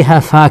 Lahum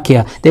fiha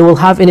fakiya. They will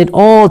have in it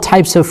all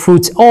types of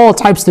fruits, all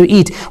types to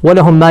eat.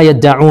 وَلَهُمْ مَا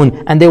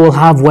يَدَّعُونَ. And they will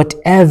have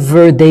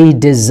whatever they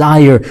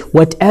desire,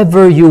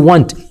 whatever you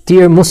want.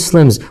 Dear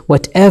Muslims,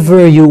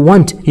 whatever you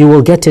want, you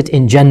will get it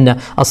in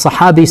Jannah. A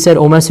Sahabi said,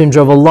 O Messenger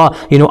of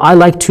Allah, I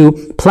like to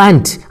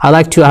plant. I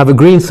like to have a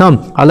green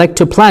thumb. I like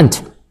to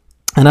plant.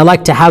 And I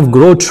like to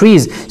grow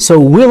trees. So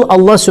will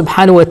Allah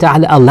subhanahu wa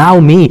ta'ala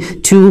allow me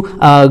to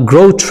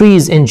grow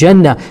trees in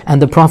Jannah?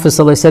 And the Prophet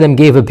ﷺ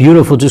gave a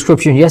beautiful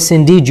description. Yes,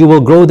 indeed, you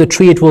will grow the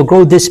tree. It will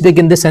grow this big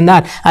and this and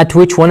that. At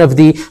which one of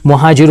the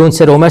Muhajirun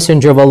said, O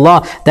Messenger of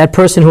Allah, that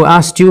person who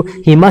asked you,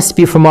 he must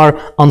be from our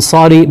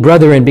Ansari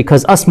brethren,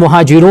 because us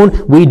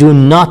Muhajirun, we do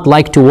not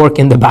like to work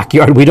in the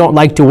backyard. We don't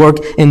like to work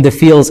in the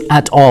fields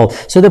at all.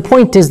 So the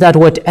point is that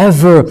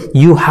whatever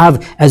you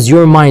have as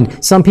your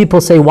mind, some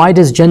people say, why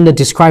does Jannah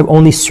describe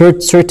only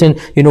certain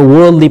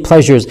worldly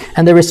pleasures?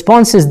 And the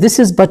response is, this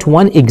is but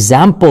one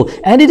example,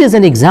 and it is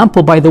an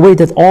example, by the way,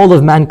 that all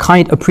of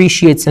mankind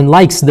appreciates and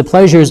likes. The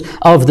pleasures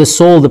of the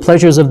soul, the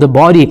pleasures of the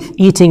body,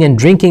 eating and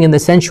drinking, and the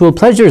sensual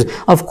pleasures.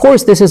 Of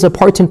course, this is a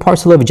part and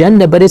parcel of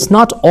Jannah, but it's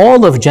not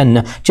all of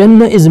Jannah.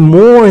 Jannah is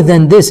more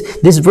than this.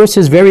 This verse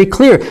is very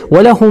clear.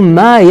 وَلَهُمْ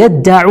مَا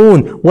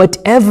يَدَّعُونَ.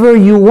 Whatever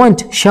you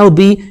want shall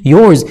be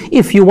yours.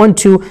 If you want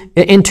to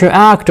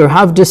interact or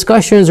have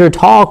discussions or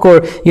talk, or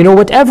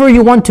whatever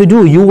you want to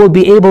do, you will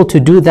be able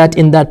to do that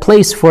in that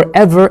place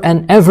forever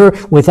and ever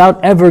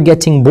without ever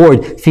getting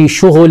bored. Fi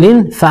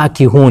shughulin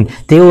fakihun.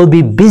 They will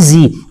be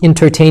busy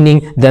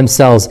entertaining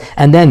themselves.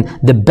 And then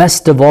the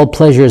best of all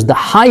pleasures, the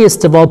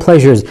highest of all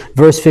pleasures,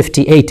 verse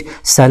 58,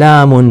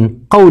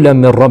 Salamun قَوْلًا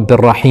مِّن رَبِّ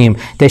الرَّحِيمِ.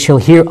 They shall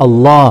hear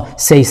Allah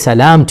say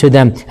salam to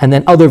them. And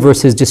then other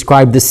verses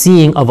describe the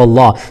seeing of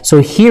Allah.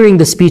 So hearing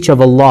the speech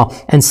of Allah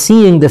and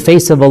seeing the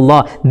face of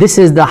Allah, this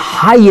is the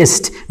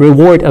highest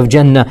reward of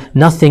Jannah.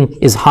 Nothing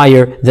is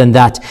higher than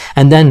that.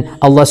 And then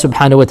Allah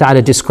subhanahu wa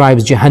ta'ala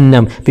describes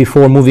Jahannam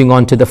before moving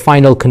on to the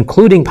final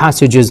concluding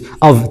passages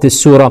of this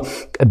surah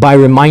by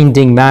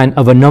reminding man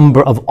of a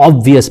number of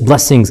obvious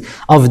blessings.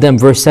 Of them,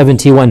 verse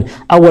 71,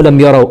 أَوَلَمْ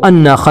يَرَوْا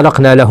أَنَّا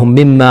خَلَقْنَا لَهُم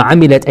مِّمَّا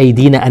عَمِلَتْ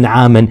أَيْدِينَا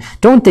أَنْعَامًا.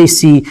 Don't they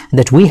see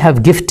that we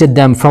have gifted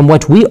them from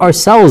what we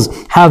ourselves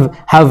have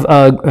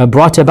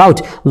brought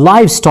about,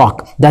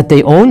 livestock that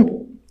they own?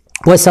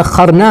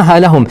 وَسَخَّرْنَاهَا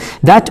لَهُمْ.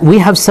 That we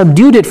have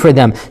subdued it for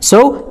them.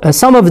 So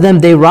some of them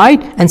they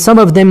ride and some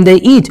of them they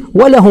eat.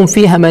 وَلَهُمْ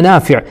فِيهَا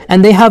مَنَافِعُ.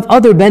 And they have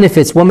other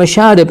benefits.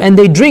 وَمَشَارِبُ. And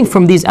they drink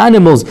from these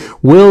animals.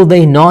 Will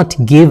they not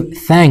give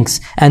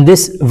thanks? And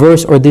this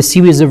verse, or this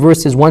series of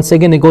verses, once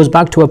again it goes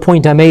back to a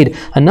point I made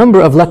a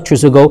number of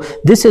lectures ago.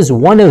 This is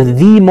one of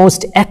the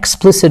most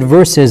explicit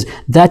verses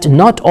that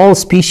not all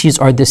species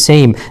are the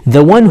same.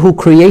 The one who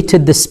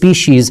created the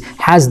species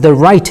has the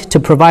right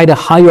to provide a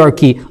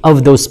hierarchy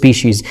of those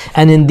species.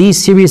 And in these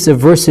series of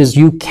verses,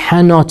 you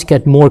cannot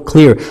get more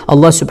clear.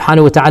 Allah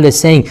subhanahu wa ta'ala is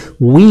saying,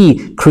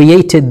 we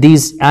created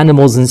these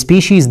animals and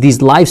species,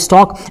 these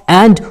livestock,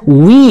 and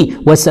we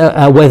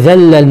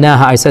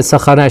وَذَلَّلْنَاهَا. I said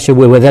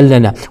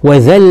وَذَلَّلْنَا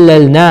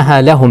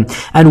وَذَلَّلْنَاهَا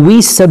لَهُمْ. And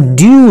we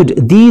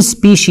subdued these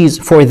species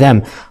for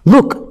them.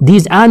 Look,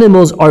 these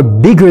animals are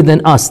bigger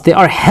than us. They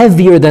are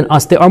heavier than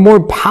us. They are more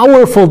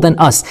powerful than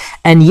us.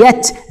 And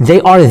yet,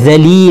 they are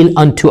dhaleel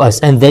unto us.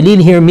 And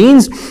dhaleel here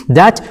means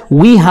that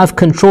we have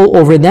control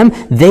over them.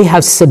 They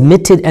have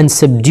submitted and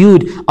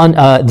subdued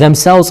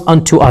themselves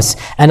unto us.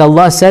 And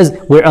Allah says,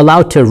 we're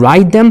allowed to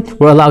ride them.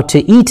 We're allowed to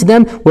eat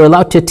them. We're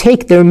allowed to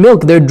take their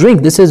milk, their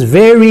drink. This is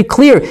very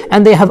clear.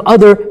 And they have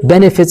other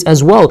benefits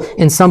as well.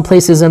 In some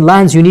places and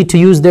lands, you need to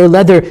use their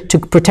leather to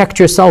protect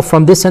yourself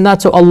from this and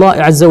that. So Allah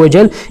Azza wa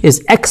Jal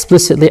is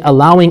explicitly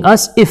allowing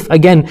us, if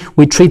again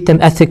we treat them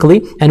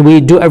ethically and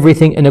we do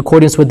everything in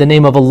accordance with the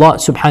name of Allah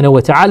subhanahu wa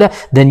ta'ala,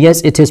 then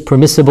yes, it is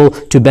permissible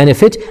to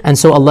benefit. And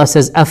so Allah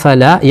says,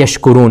 أَفَلَا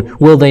يَشْكُرُونَ.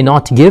 Will they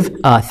not give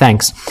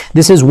thanks?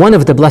 This is one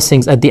of the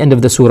blessings at the end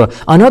of the surah.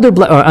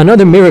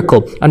 Another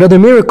miracle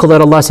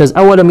that Allah says,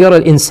 أَوَلَمْ يَرَ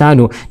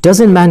الْإِنسَانُ.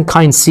 Doesn't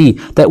mankind see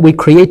that we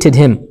created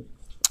him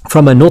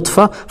from a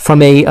nutfa,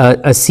 from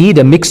a seed,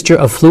 a mixture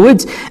of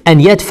fluids,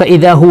 and yet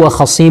فَإِذَا هُوَ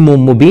خَصِيمٌ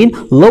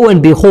مُبِينٌ. Lo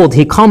and behold,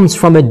 he comes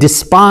from a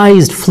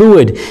despised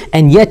fluid,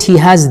 and yet he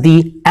has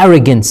the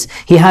arrogance,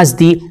 he has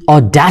the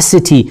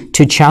audacity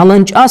to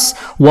challenge us.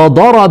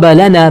 وَضَرَبَ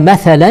لَنَا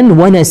مَثَلًا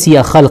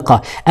وَنَسِيَ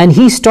خَلْقَهُ. And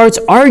he starts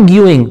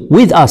arguing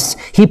with us.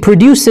 He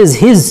produces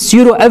his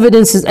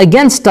pseudo-evidences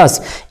against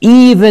us,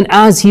 even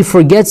as he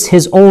forgets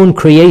his own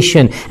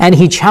creation. And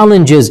he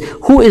challenges,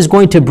 who is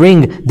going to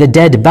bring the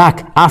dead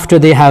back after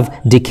they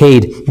have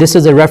decayed? This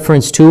is a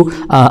reference to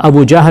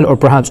Abu Jahl, or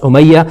perhaps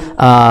Umayyah,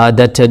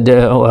 that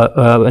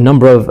a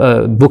number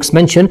of books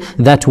mention,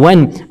 that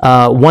when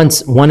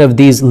once one of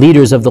these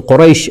leaders of the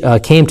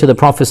Quraysh came to the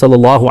Prophet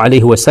sallallahu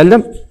alaihi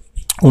wasallam,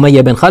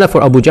 Umayyah bin Khalaf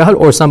or Abu Jahl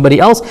or somebody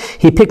else,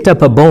 he picked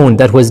up a bone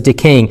that was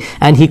decaying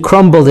and he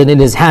crumbled it in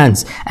his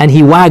hands, and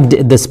he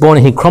wagged this bone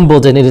and he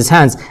crumbled it in his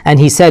hands, and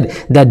he said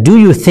that, do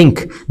you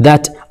think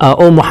that,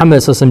 O Muhammad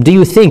sallallahu alaihi wasallam, do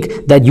you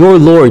think that your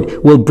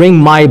Lord will bring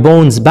my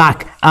bones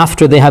back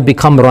after they have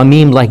become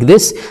ramim like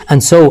this?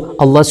 And so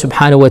Allah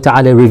subhanahu wa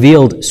ta'ala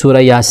revealed Surah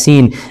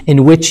Yasin,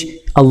 in which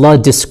Allah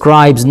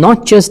describes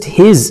not just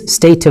his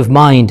state of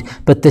mind,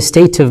 but the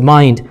state of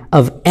mind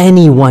of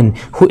anyone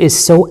who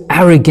is so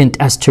arrogant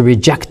as to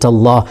reject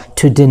Allah,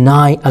 to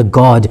deny a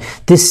God.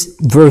 This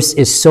verse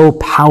is so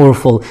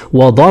powerful.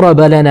 وَضَرَبَ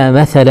لَنَا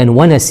مَثَلًا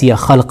وَنَسِيَ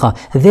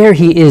خَلْقَهُ. There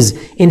he is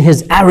in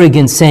his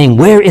arrogance saying,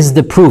 where is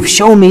the proof?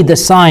 Show me the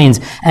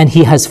signs. And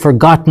he has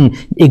forgotten,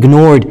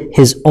 ignored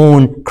his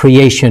own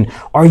creation.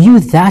 Are you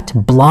that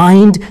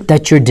blind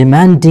that you're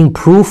demanding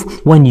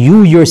proof when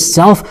you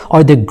yourself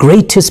are the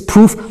greatest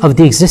proof of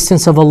the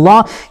existence of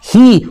Allah?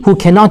 He who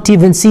cannot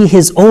even see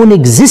his own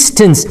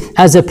existence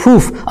as a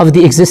proof of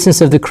the existence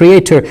of the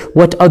Creator,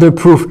 what other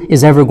proof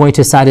is ever going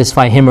to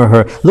satisfy him or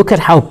her? Look at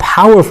how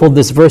powerful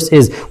this verse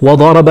is.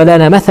 وَضَرَبَ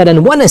لَنَا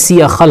مَثَلًا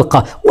وَنَسِيَ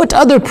خَلْقَهُ. What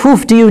other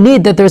proof do you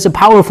need that there's a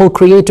powerful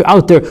Creator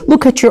out there?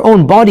 Look at your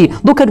own body.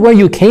 Look at where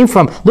you came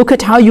from. Look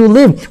at how you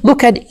live.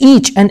 Look at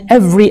each and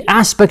every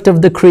aspect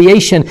of the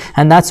creation.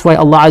 And that's why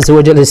Allah Azza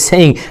wa Jalla is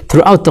saying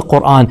throughout the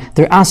Quran,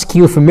 they're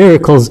asking you for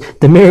miracles.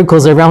 The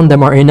miracles around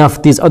them are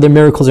enough. These other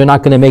miracles are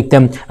not going to make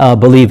them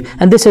believe.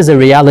 And this is a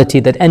reality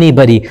that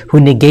anybody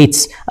who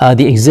negates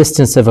the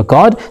existence of a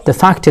God, the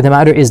fact of the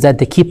matter is that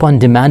they keep on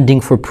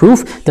demanding for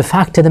proof. The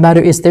fact of the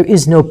matter is there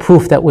is no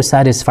proof that would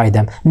satisfy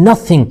them.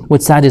 Nothing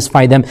would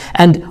satisfy them.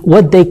 And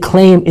what they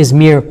claim is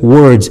mere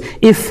words.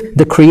 If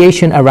the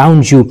creation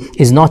around you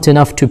is not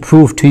enough to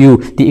prove to you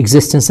the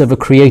existence of a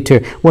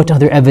Creator, what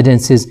other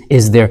evidences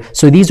is there?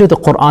 So these are the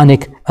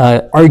Quranic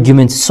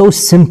arguments, so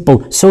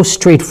simple, so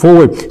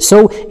straightforward,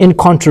 so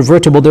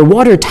incontrovertible. They're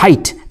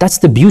watertight. That's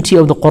the beauty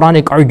of the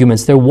Quranic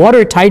arguments. They're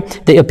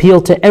watertight. They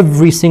appeal to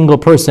every single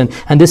person.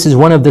 And this is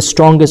one of the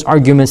strongest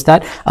arguments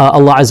that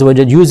Allah Azza wa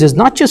Jalla uses,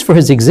 not just for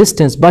His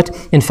existence, but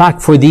in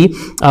fact for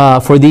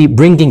the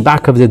bringing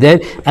back of the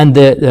dead and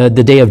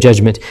the Day of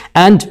Judgment.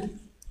 And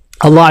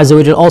Allah Azza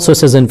wa Jalla also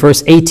says in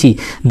verse 80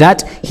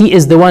 that He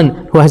is the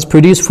one who has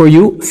produced for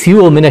you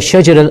fuel min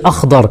ash-shajar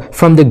al-akhdar,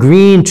 from the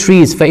green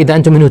trees, فَإِذَا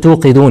أَنْتُمْ مِنْهُ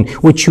تُوقِدُونَ,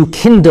 which you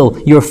kindle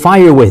your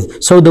fire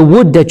with. So the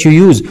wood that you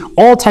use,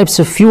 all types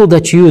of fuel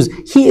that you use,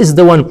 He is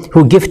the one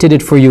who gifted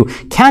it for you.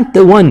 Can't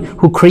the one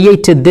who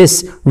created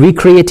this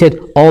recreate it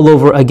all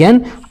over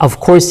again? Of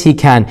course He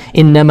can.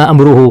 إِنَّمَا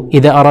أَمْرُهُ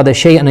إِذَا أَرَادَ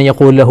شَيْئًا أَنْ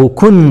يَقُولَ لَهُ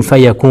كُنْ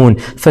فَيَكُونَ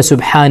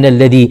فَسُبْحَانَ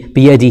الَّذِي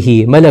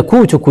بِيَدِهِ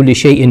مَلَكُوتُ كُلِّ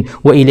شَيْءٍ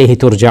وَإِلَيْهِ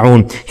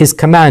تُرْجَعُونَ. His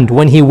command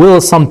when He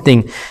wills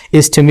something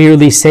is to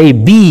merely say,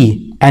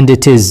 be, and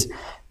it is.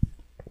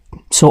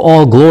 So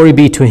all glory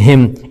be to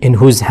Him in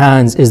whose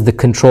hands is the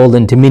control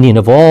and dominion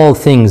of all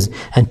things,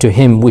 and to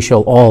Him we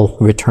shall all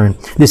return.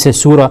 This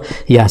is Surah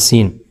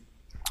Yasin.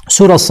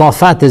 Surah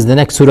Safat is the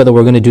next surah that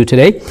we're going to do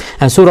today.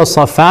 And Surah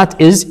Safat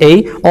is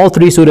all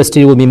three surahs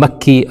today will be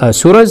Makki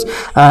surahs.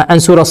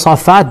 And Surah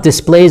Safat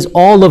displays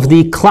all of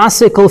the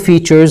classical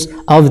features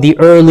of the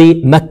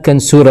early Meccan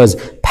surahs.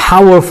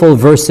 Powerful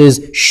verses,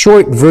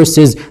 short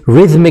verses,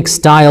 rhythmic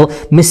style,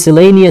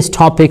 miscellaneous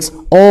topics,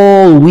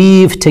 all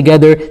weave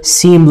together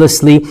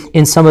seamlessly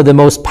in some of the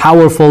most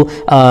powerful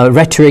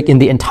rhetoric in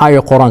the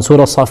entire Quran.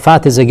 Surah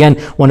Safat is again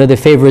one of the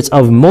favorites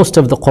of most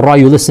of the Qur'an.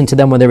 You listen to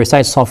them when they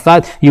recite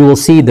Safat, you will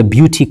see the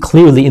beauty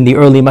clearly in the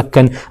early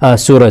Meccan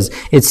surahs.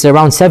 It's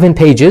around 7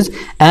 pages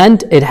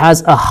and it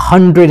has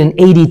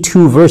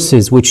 182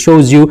 verses, which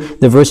shows you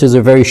the verses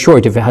are very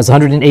short. If it has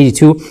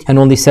 182 and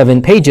only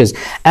 7 pages.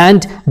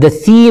 And the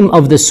theme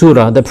of the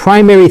surah, the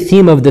primary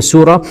theme of the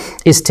surah,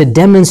 is to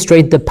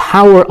demonstrate the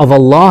power of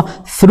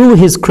Allah through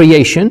His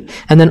creation,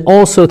 and then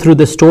also through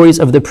the stories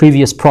of the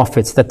previous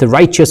prophets, that the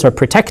righteous are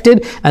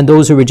protected and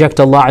those who reject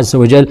Allah Azza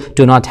wa Jal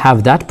do not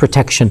have that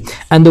protection.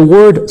 And the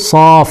word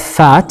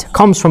Safat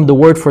comes from the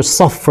word for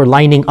saf, for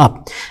lining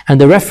up.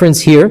 And the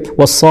reference here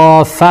was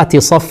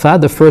Safati Safa,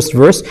 the first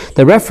verse.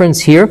 The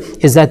reference here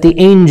is that the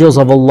angels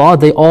of Allah,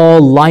 they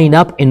all line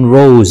up in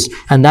rows.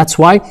 And that's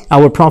why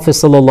our Prophet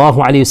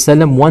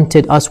ﷺ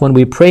wanted us, when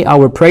we pray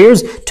our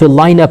prayers, to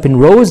line up in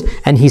rows.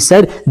 And he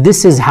said,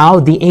 this is how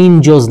the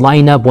angels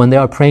line up when they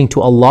are praying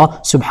to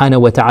Allah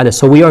subhanahu wa ta'ala.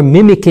 So we are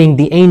mimicking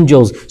the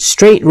angels,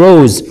 straight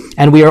rows,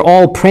 and we are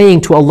all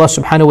praying to Allah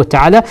subhanahu wa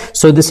ta'ala.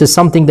 So this is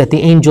something that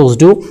the angels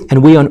do,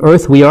 and we on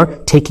earth, we are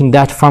taking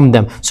that from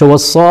them. So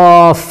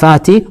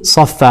was-saffati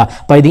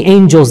saffa, by the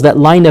angels that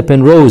line up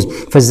in rows,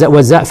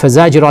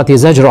 fazajirati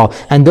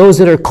zajra, and those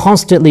that are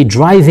constantly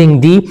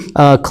driving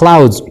the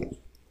clouds,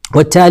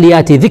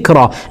 وَالتَّالِيَاتِ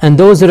ذِكْرًا, and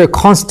those that are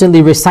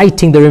constantly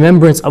reciting the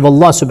remembrance of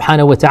Allah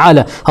subhanahu wa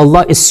ta'ala.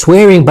 Allah is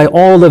swearing by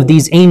all of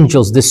these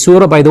angels. This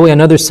surah, by the way,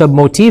 another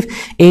sub-motif,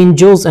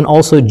 angels and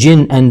also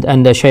jinn and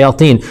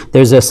shayateen.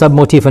 There's a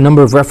sub-motif, a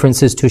number of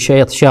references to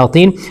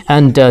shayateen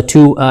and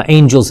to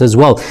angels as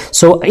well.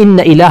 So, إِنَّ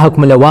إِلَهَكُمْ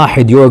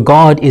لَوَاحِدٌ, your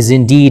God is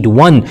indeed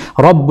one.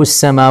 رَبُّ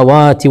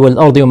السَّمَاوَاتِ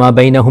وَالْأَرْضِ وَمَا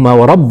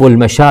بَيْنَهُمَا وَرَبُّ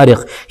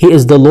الْمَشَارِقِ, He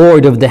is the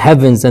Lord of the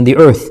heavens and the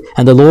earth,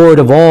 and the Lord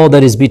of all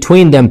that is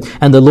between them,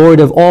 and the Lord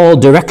of all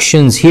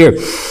directions here.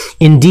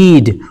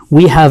 Indeed,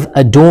 we have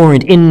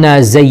adorned,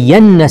 inna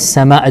zayyana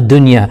as-samaa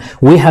ad-dunya,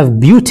 we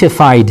have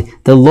beautified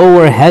the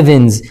lower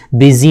heavens,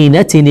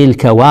 bizinatin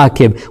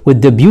al-kawakib,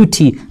 with the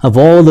beauty of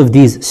all of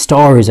these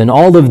stars and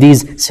all of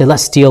these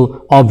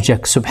celestial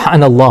objects.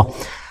 Subhanallah,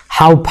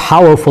 how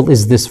powerful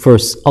is this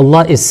verse?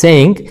 Allah is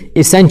saying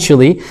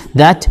essentially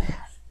that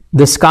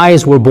the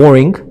skies were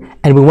boring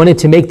and we wanted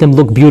to make them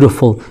look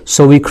beautiful.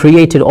 So we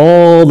created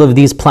all of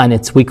these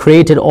planets. We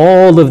created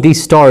all of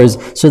these stars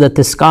so that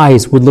the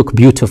skies would look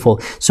beautiful.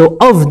 So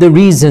of the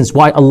reasons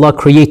why Allah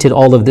created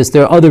all of this,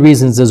 there are other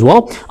reasons as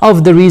well.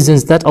 Of the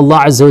reasons that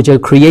Allah Azza wa Jal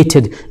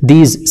created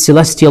these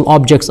celestial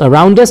objects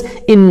around us,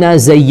 إِنَّا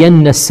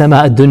زَيَّنَّا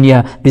السَّمَاءَ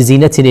الدُّنْيَا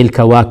بِزِينَةٍ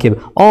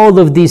الْكَوَاكِبِ. All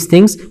of these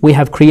things, we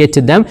have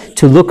created them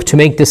to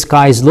make the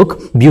skies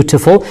look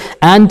beautiful.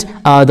 And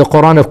the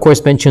Quran, of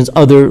course, mentions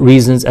other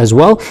reasons as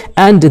well.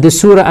 And the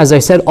surah, as I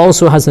said,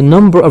 also has a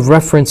number of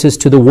references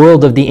to the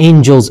world of the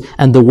angels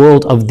and the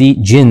world of the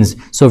jinns.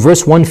 So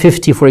verse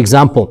 150, for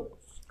example,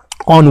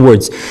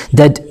 onwards,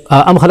 that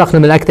أَمْ خَلَقْنَا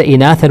الْمَلَائِكَةَ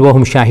إِنَاثًا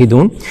وَهُمْ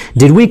شَاهِدُونَ,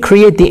 did we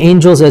create the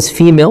angels as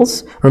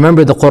females?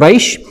 Remember the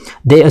Quraysh,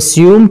 they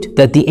assumed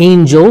that the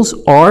angels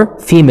are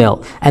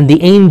female and the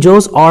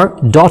angels are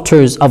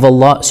daughters of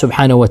Allah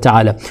subhanahu wa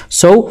ta'ala.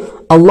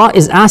 So Allah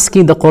is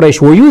asking the Quraysh,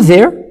 were you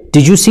there?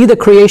 Did you see the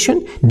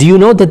creation? Do you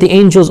know that the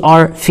angels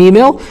are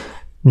female?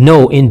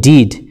 No,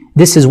 indeed.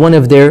 This is one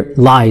of their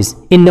lies.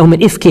 إِنَّهُمْ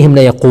مِنْ إِفْكِهِمْ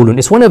لَيَقُولُونَ.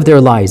 It's one of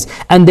their lies.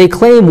 And they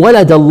claim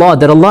وَلَدَ اللَّهِ,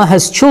 that Allah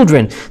has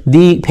children.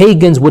 The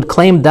pagans would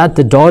claim that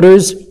the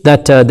daughters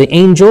that the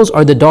angels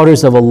are the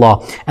daughters of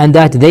Allah and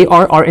that they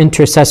are our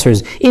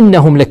intercessors.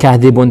 إِنَّهُمْ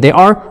لَكَاذِبُونَ. They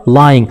are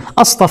lying.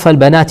 أَصْطَفَى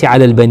الْبَنَاتِ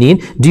عَلَى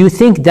الْبَنِينَ. Do you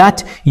think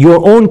that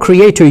your own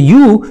creator,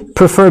 you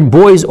prefer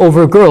boys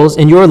over girls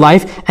in your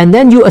life, and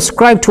then you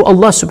ascribe to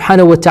Allah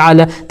subhanahu wa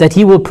ta'ala that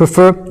He will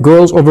prefer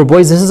girls over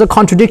boys? This is a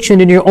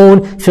contradiction in your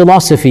own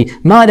philosophy.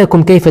 مَا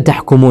لَكُمْ كَيْفَ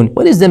تَحْكُمُونَ.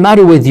 What is the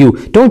matter with you?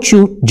 Don't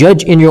you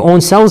judge in your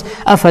own selves?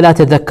 أَفَلَا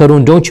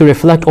تَذَكَّرُونَ. Don't you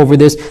reflect over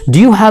this? Do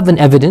you have an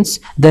evidence?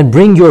 Then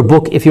bring your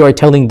book if you are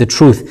telling the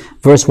truth.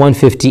 Verse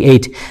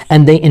 158.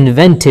 And they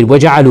invented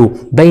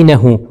وَجَعَلُوا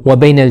بَيْنَهُ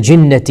وَبَيْنَ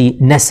الْجِنَّةِ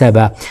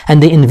نَسَبًا.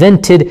 And they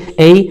invented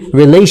a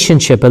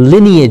relationship, a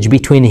lineage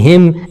between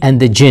him and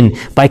the jinn,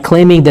 by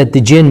claiming that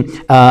the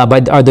jinn are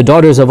the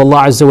daughters of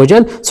Allah Azza wa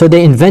Jal. So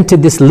they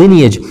invented this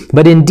lineage.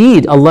 But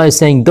indeed, Allah is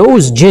saying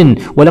those jinn,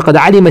 وَلَقَدْ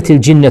عَلِمَتِ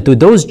الْجِنَّةُ,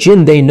 those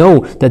jinn, they know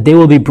that they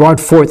will be brought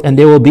forth and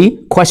they will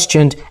be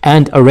questioned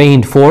and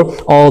arraigned for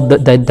all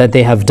that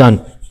they have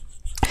done.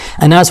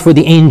 And as for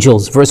the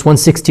angels, verse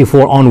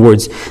 164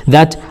 onwards,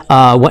 that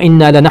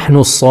وَإِنَّا لَنَحْنُ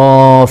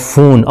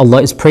الصَّافُونَ.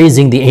 Allah is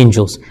praising the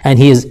angels and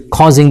He is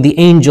causing the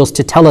angels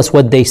to tell us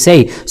what they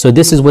say. So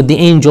this is what the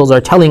angels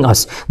are telling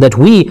us, that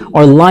we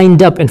are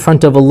lined up in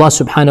front of Allah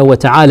subhanahu wa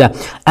ta'ala,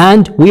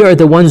 and we are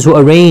the ones who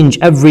arrange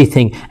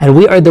everything, and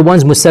we are the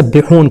ones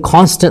musabbihun,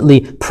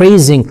 constantly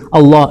praising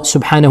Allah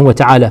subhanahu wa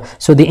ta'ala.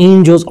 So the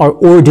angels are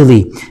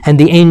orderly, and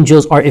the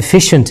angels are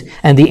efficient,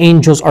 and the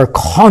angels are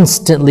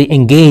constantly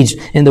engaged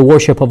in the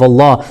worship of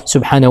Allah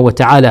subhanahu wa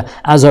ta'ala.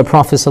 As our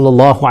Prophet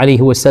sallallahu alaihi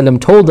wasallam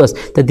told us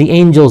that the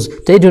angels,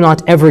 they do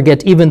not ever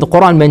get, even the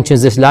Quran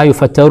mentions this, la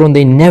yufattarun,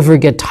 they never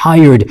get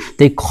tired.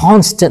 They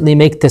constantly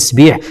make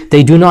tasbih.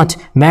 They do not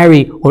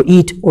marry or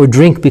eat or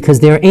drink because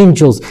they are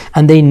angels,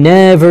 and they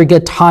never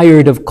get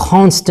tired of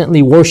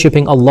constantly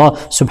worshipping Allah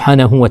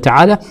subhanahu wa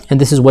ta'ala. And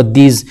this is what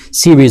these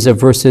series of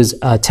verses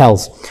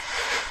tells.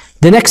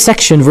 The next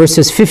section,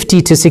 verses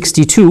 50 to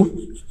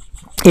 62,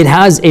 it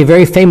has a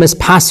very famous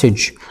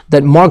passage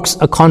that marks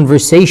a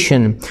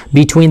conversation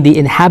between the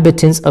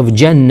inhabitants of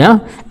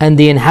Jannah and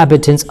the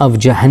inhabitants of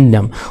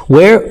Jahannam,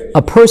 where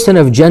a person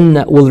of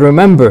Jannah will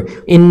remember,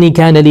 إِنِّي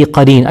كَانَ لِي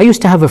قَرِينٌ. I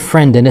used to have a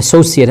friend, an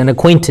associate, an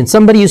acquaintance,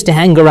 somebody used to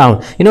hang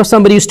around,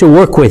 somebody used to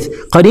work with.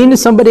 Qareen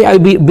is somebody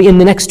I'd be in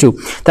the next to.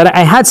 That I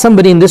had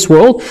somebody in this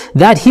world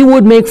that he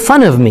would make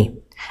fun of me.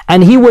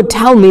 And he would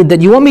tell me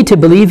that, you want me to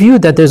believe you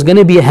that there's going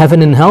to be a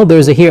heaven and hell,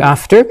 there's a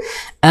hereafter?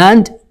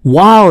 And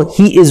while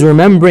he is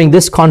remembering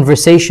this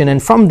conversation,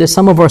 and from this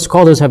some of our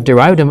scholars have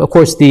derived, and of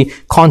course the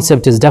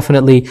concept is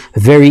definitely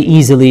very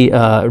easily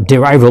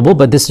derivable,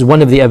 but this is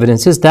one of the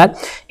evidences, that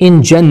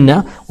in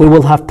Jannah we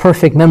will have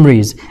perfect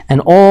memories,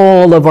 and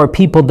all of our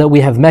people that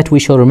we have met, we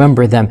shall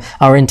remember them.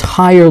 Our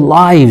entire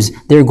lives,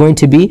 they're going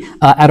to be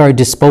at our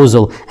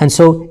disposal. And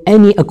so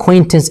any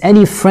acquaintance,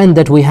 any friend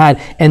that we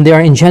had, and they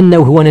are in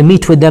Jannah, we want to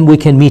meet with them, we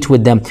can meet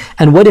with them.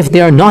 And what if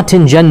they are not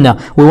in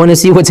Jannah? We want to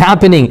see what's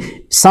happening.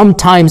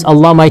 Sometimes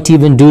Allah might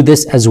even do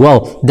this as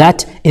well.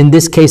 That in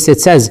this case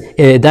it says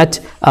that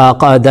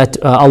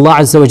Allah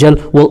Azza wa Jal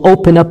will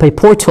open up a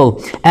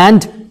portal,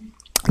 and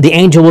the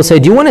angel will say,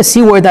 do you want to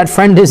see where that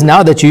friend is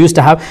now that you used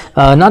to have?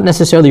 Not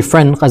necessarily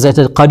friend,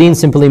 Qareen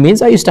simply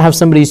means I used to have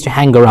somebody used to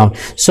hang around.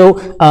 So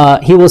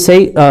he will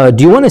say,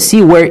 do you want to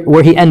see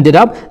where he ended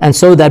up? And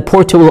so that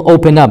portal will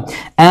open up,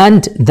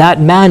 and that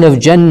man of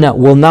Jannah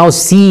will now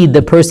see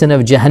the person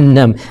of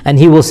Jahannam, and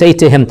he will say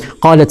to him,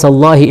 قَالَتَ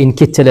اللَّهِ إِن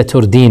كِتَّ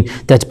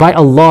لَتُرْدِينَ. That by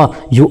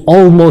Allah, you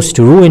almost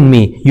ruined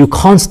me. You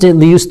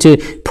constantly used to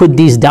put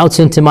these doubts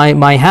into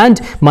my head.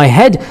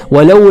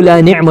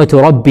 وَلَوْلَا نِعْمَةُ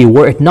رَبِّي.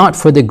 Were it not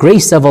for the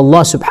grace of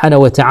Allah subhanahu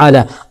wa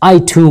ta'ala, I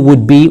too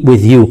would be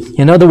with you.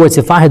 In other words,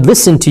 if I had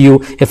listened to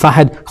you, if I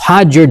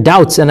had your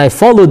doubts and I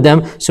followed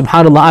them,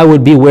 subhanAllah, I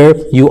would be where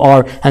you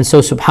are. And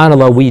so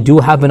subhanAllah, we do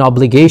have an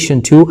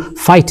obligation to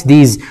fight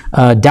these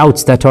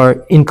doubts that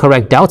are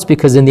incorrect doubts,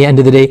 because in the end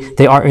of the day,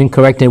 they are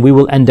incorrect, and we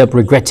will end up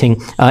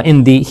regretting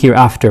in the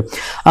hereafter.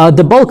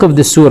 The bulk of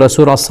the surah,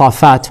 Surah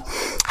Safat,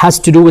 has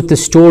to do with the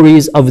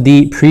stories of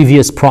the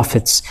previous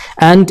prophets.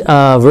 And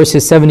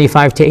verses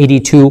 75 to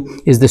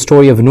 82 is the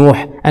story of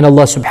Nuh. And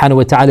Allah subhanahu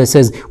wa ta'ala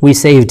says, we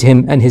saved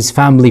him and his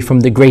family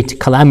from the great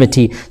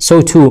calamity.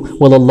 So too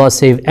will Allah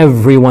save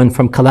everyone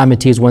from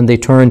calamities when they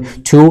turn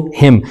to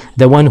Him.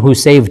 The one who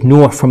saved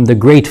Nuh from the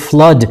great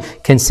flood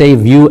can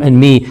save you and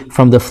me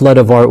from the flood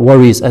of our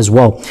worries as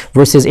well.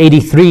 Verses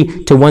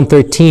 83 to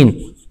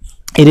 113.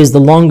 It is the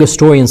longest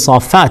story in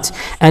Safat,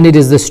 and it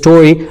is the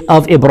story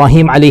of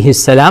Ibrahim alayhi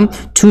salam.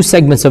 Two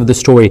segments of the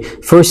story.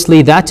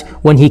 Firstly, that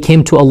when he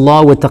came to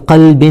Allah with the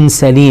qalbin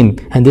salim,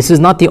 and this is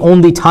not the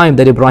only time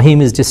that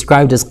Ibrahim is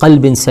described as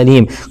qalbin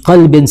salim.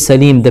 Qalbin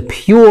salim, the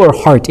pure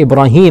heart.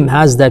 Ibrahim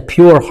has that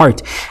pure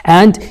heart,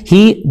 and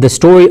the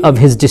story of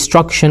his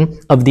destruction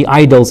of the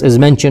idols is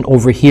mentioned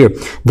over here.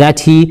 That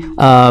he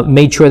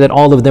made sure that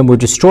all of them were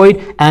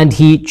destroyed, and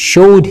he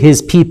showed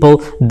his people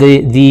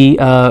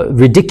the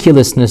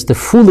ridiculousness,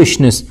 the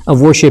foolishness of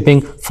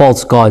worshipping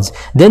false gods.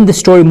 Then the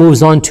story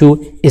moves on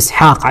to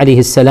Ishaq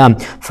alayhi salam.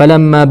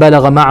 فَلَمَّا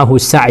بَلَغَ مَعَهُ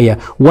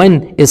السَّعْيَ.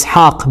 When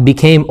Ishaq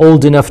became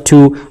old enough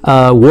to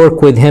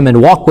work with him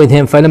and walk with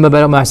him, فَلَمَّا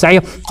بَلَغَ مَعَهُ السَّعْيَ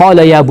قَالَ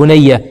يَا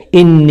بُنَيَّ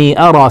إِنِّي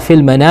أَرَى فِي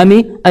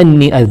الْمَنَامِ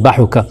أَنِّي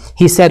أَذْبَحُكَ.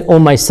 He said, "Oh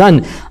my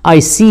son, I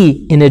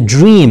see in a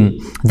dream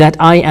that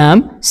I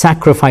am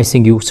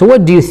sacrificing you. So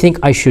what do you think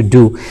I should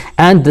do?"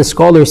 And the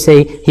scholars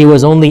say he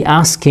was only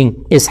asking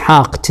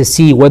Ishaq to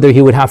see whether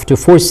he would have to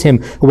force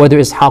him, or whether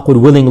Ishaq would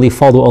willingly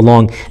follow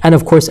along. And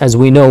of course, as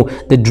we know,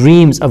 the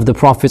dreams of the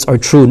prophets are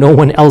true. No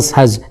one else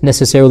has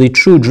necessarily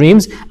true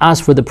dreams. As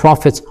for the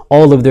prophets,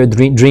 all of their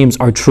dreams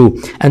are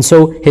true. And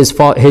so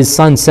his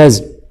son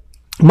says,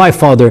 "My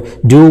father,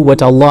 do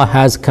what Allah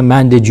has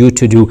commanded you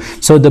to do."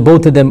 So the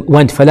both of them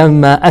went.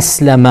 فَلَمَّا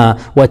أَسْلَمَا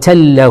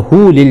وَتَلَّهُ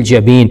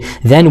لِلْجَبِينِ.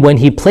 Then when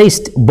he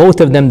placed, both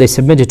of them, they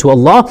submitted to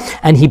Allah,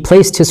 and he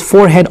placed his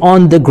forehead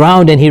on the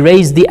ground and he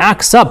raised the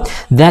axe up.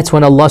 That's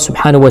when Allah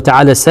subhanahu wa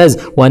ta'ala says,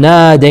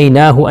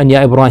 وَنَادَيْنَاهُ أَنْ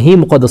يَا إِبْرَاهِيمُ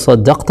قَدْ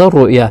صَدَّقْتَ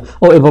الرُّؤْيَا.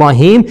 "O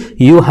Ibrahim,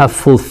 you have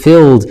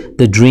fulfilled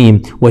the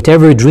dream.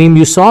 Whatever dream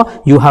you saw,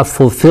 you have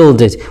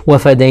fulfilled it.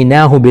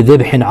 وَفَدَيْنَاهُ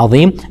بِذِبْحٍ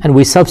عَظِيمٍ." And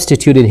we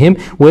substituted him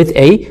with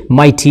a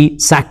mighty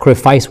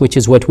sacrifice, which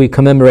is what we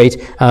commemorate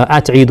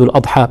at Eid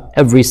al-Adha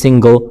every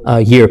single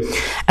year.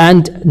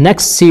 And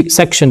next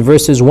section,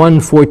 verses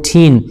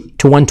 114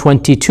 to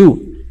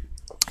 122,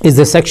 is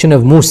the section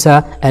of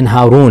Musa and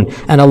Harun.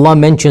 And Allah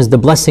mentions the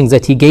blessings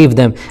that He gave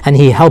them, and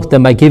He helped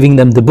them by giving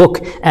them the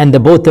book, and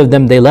the both of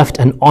them, they left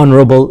an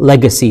honorable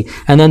legacy.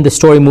 And then the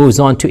story moves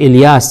on to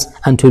Ilyas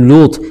and to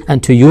Lut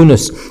and to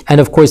Yunus.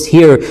 And of course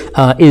here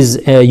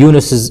is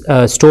Yunus's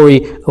story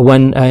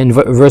when in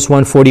verse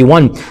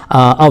 141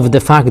 of the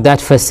fact that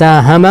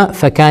فَسَاهَمَ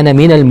فَكَانَ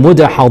مِنَ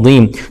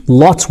الْمُدَحَضِينَ.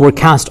 Lots were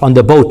cast on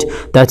the boat,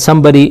 that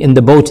somebody in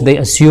the boat, they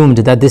assumed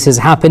that this is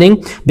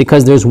happening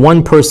because there's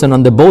one person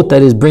on the boat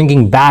that is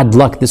bringing bad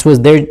luck. This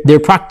was their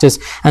practice.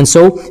 And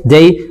so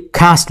they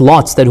cast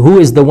lots that who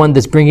is the one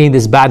that's bringing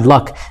this bad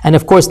luck. And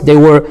of course they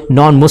were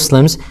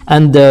non-Muslims,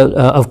 and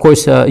of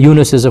course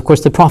Yunus is of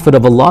course the Prophet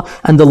of Allah,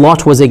 and the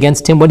lot was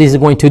against him. What is he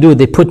going to do?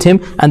 They put him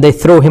and they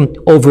throw him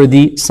over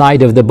the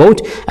side of the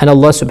boat. And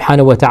Allah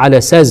subhanahu wa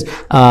ta'ala says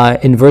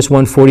in verse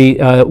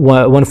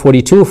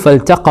 142,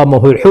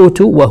 فَالْتَقَمَهُ الْحُوتُ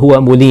وَهُوَ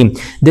مُلِيمٌ.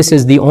 This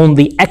is the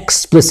only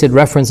explicit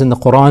reference in the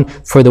Quran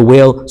for the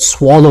whale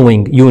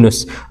swallowing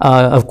Yunus.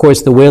 Of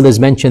course the whale is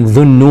mentioned,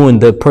 Dhunnun,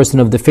 the person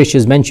of the fish,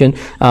 is mentioned,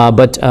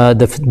 but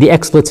the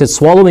explicit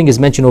swallowing is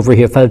mentioned over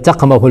here.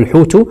 فَالْتَقَمَهُ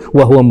الْحُوتُ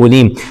وَهُوَ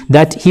مُلِيمٌ.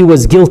 That he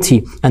was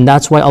guilty, and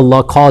that's why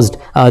Allah caused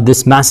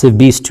this massive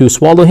beast to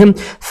swallow him.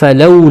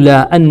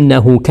 فَلَوْلَا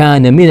أَنَّهُ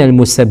كَانَ مِنَ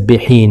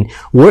الْمُسَبِّحِينَ.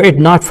 Were it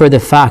not for the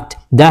fact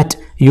that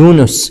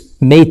Yunus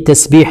made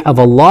tasbih of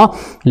Allah,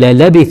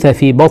 لَلَبِثَ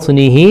فِي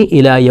بَطْنِهِ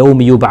إِلَى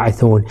يَوْمِ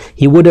يُبْعَثُونَ.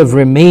 He would have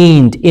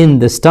remained in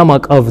the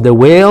stomach of the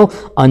whale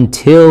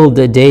until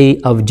the day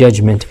of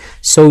judgment.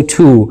 So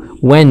too,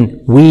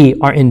 when we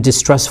are in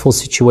distressful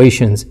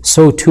situations,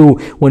 so too,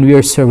 when we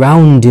are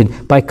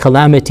surrounded by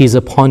calamities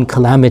upon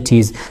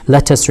calamities,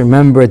 let us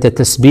remember the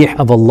tasbih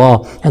of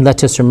Allah, and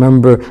let us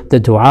remember the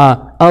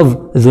dua of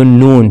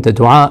Dhunnun, the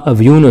dua of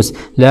Yunus.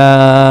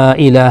 La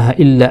ilaha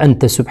illa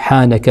anta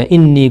subhanaka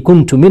inni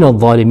kuntu min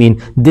al-zalimin.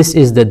 This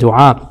is the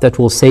dua that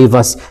will save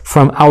us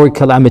from our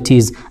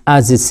calamities,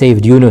 as it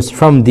saved Yunus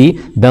from the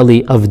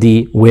belly of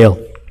the whale.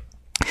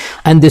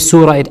 And this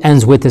surah, it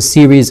ends with a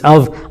series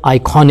of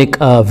iconic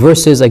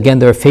verses. Again,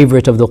 they're a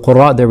favorite of the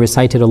Qur'an. They're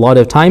recited a lot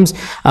of times.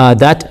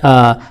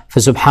 For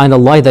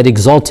subhanallah, that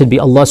exalted be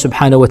Allah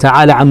subhanahu wa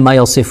ta'ala amma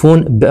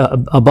yasifun,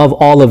 above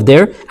all of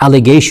their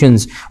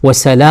allegations. Wa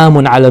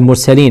salamun ala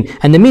mursaleen.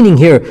 And the meaning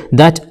here,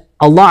 that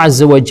Allah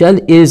Azza wa Jal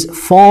is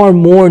far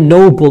more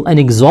noble and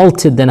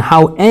exalted than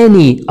how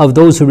any of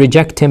those who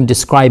reject Him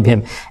describe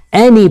Him.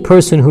 Any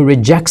person who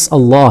rejects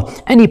Allah,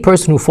 any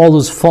person who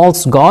follows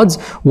false gods,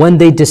 when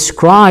they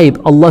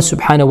describe Allah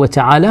subhanahu wa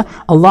ta'ala,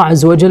 Allah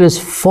Azza wa Jalla is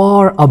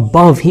far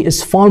above. He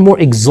is far more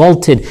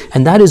exalted.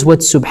 And that is what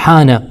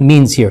subhana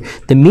means here.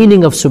 The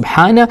meaning of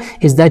subhana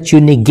is that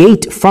you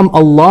negate from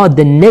Allah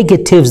the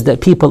negatives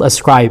that people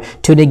ascribe.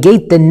 To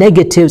negate the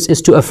negatives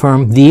is to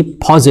affirm the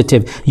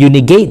positive. You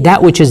negate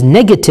that which is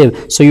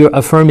negative, so you're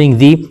affirming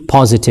the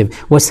positive.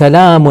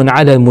 وَسَلَامٌ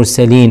عَلَى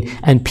الْمُرْسَلِينَ.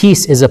 And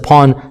peace is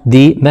upon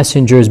the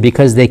messengers,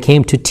 because they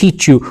came to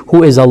teach you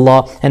who is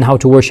Allah and how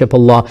to worship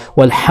Allah.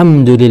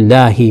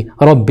 Walhamdulillahi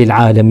Rabbil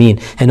Alameen.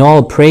 And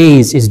all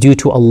praise is due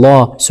to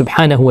Allah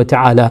subhanahu wa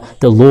ta'ala,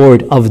 the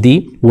Lord of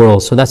the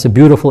world. So that's a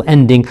beautiful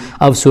ending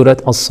of Surah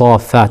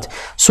As-Saffat.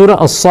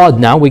 Surah As-Sad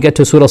now, we get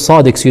to Surah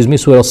Sad,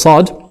 Surah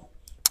Sad.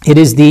 It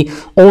is the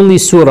only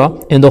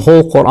surah in the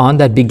whole Quran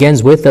that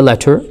begins with the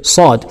letter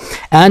Sad.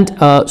 And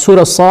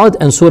Surah Sad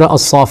and Surah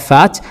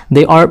As-Saffat,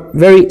 they are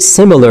very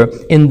similar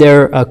in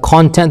their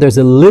content. There's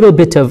a little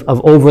bit of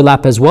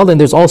overlap as well, and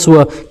there's also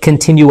a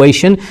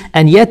continuation,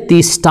 and yet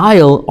the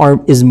style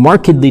is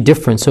markedly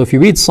different. So if you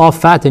read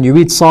Saffat and you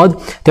read Sad,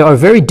 they are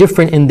very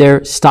different in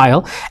their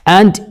style.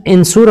 And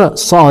in Surah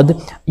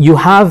Sad, you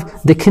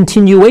have the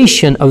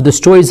continuation of the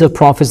stories of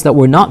prophets that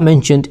were not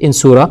mentioned in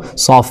Surah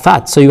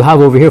Saffat. So you have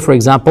over here, for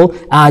example,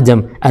 example,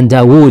 Adam and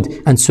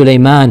Dawood and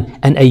Sulaiman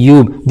and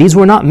Ayub. These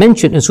were not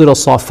mentioned in Surah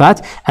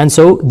Safat, and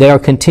so they are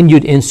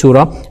continued in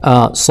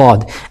Surah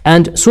Sad.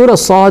 And Surah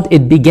Sad,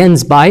 it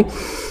begins by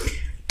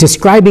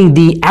describing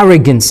the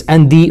arrogance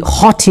and the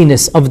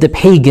haughtiness of the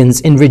pagans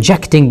in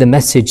rejecting the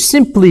message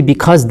simply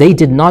because they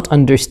did not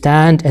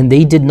understand and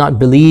they did not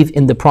believe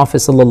in the Prophet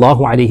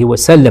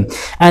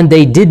ﷺ, and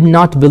they did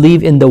not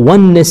believe in the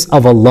oneness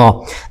of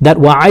Allah. That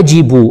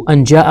وَعَجِبُوا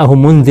أَنْ جَاءَهُمْ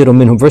مُنذِرٌ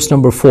مِّنْهُمْ, verse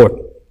number 4.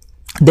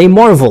 They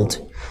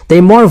marveled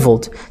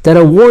that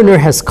a warner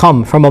has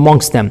come from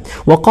amongst them.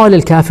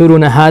 وَقَالَ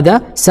الْكَافِرُونَ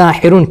هَذَا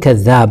سَاحِرٌ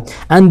كَذَّابٌ.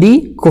 And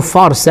the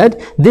kuffar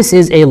said, this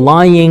is a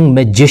lying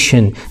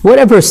magician.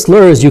 Whatever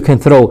slurs you can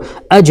throw.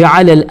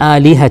 أَجَعَلَ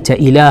الْآلِهَةَ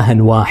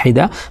إِلَهًا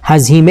وَاحِدًا.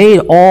 Has he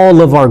made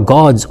all of our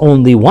gods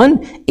only one?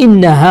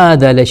 إِنَّ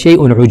هَذَا لَشَيْءٌ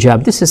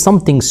عُجَابٌ. This is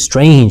something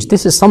strange.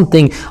 This is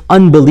something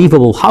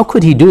unbelievable. How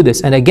could he do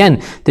this? And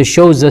again, this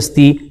shows us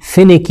the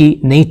finicky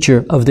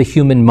nature of the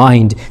human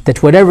mind,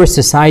 that whatever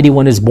society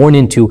one is born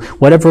into,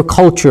 whatever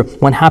culture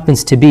one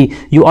happens to be,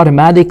 you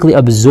automatically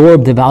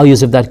absorb the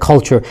values of that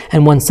culture.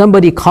 And when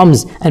somebody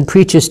comes and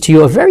preaches to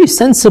you a very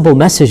sensible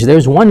message,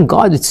 there's one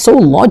God, it's so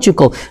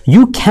logical,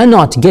 you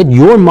cannot get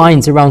your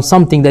minds around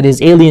something that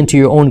is alien to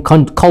your own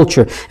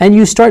culture, and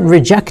you start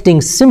rejecting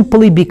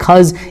simply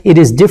because it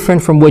is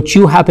different from what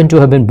you happen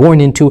to have been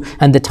born into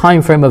and the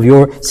time frame of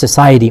your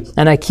society.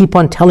 And I keep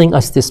on telling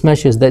us this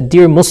message that,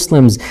 dear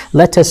Muslims,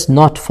 let us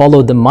not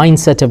follow the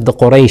mindset of the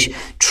Quraysh.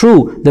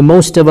 True, the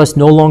most of us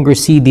no longer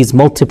see these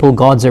multiple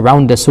gods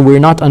around us, so we're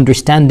not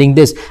understanding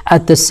this.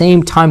 At the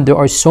same time, there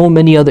are so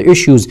many other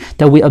issues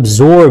that we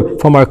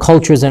absorb from our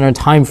cultures and our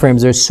time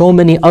frames. There's so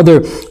many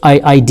other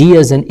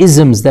ideas and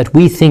isms that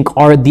we think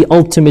are the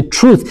ultimate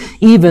truth,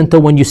 even though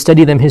when you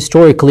study them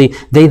historically,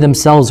 they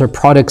themselves are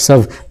products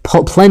of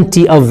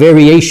plenty of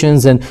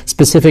variations and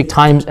specific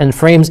times and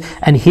frames.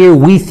 And here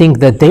we think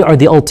that they are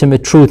the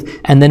ultimate truth,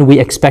 and then we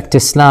expect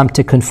Islam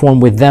to conform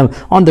with them.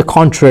 On the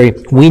contrary,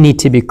 we need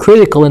to be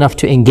critical enough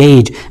to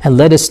engage, and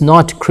let us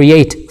not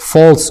create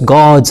false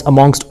gods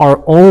amongst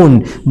our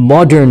own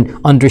modern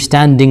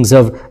understandings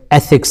of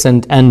ethics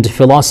and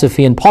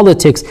philosophy and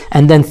politics,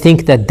 and then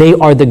think that they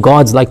are the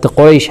gods like the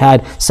Quraysh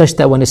had, such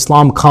that when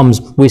Islam comes,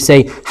 we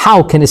say,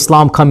 how can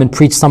Islam come and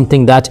preach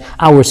something that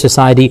our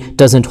society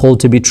doesn't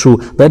hold to be true?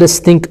 Let us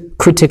think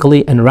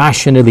critically and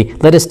rationally.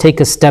 Let us take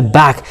a step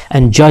back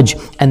and judge,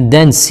 and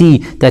then see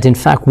that in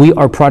fact we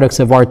are products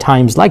of our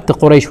times, like the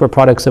Quraysh were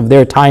products of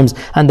their times,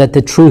 and that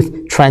the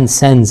truth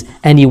transcends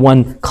any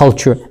one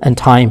culture and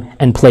time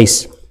and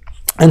place.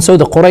 And so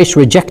the Quraysh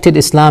rejected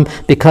Islam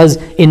because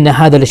إِنَّ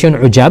هَذَا لَشَيْءٌ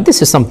عُجَابٌ.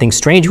 This is something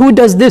strange. Who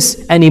does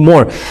this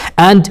anymore?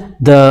 And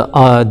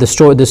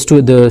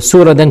the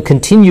surah then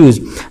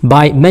continues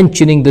by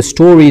mentioning the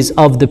stories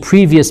of the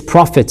previous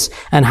prophets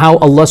and how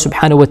Allah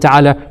subhanahu wa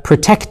ta'ala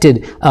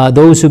protected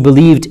those who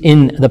believed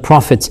in the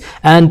prophets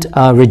and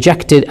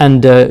rejected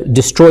and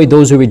destroyed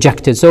those who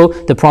rejected. So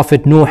the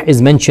Prophet Nuh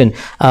is mentioned,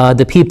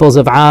 the peoples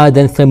of Ad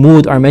and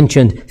Thamud are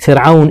mentioned,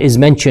 Fir'aun is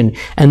mentioned,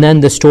 and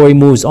then the story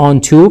moves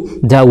on to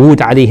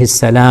Dawood alayhi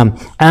salam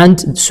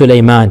and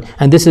Sulaiman.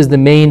 And this is the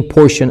main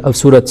portion of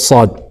Surah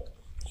Sad.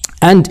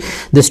 And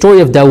the story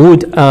of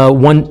Dawood,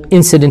 one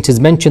incident is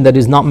mentioned that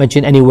is not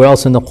mentioned anywhere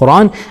else in the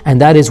Quran,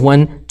 and that is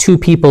when two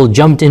people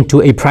jumped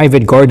into a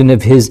private garden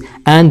of his,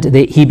 and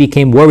he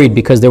became worried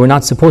because there were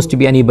not supposed to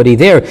be anybody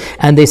there.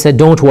 And they said,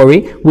 don't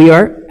worry, we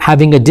are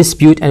having a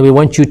dispute and we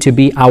want you to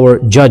be our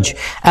judge.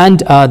 And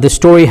the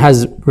story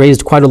has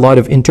raised quite a lot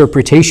of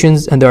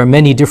interpretations, and there are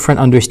many different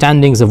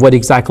understandings of what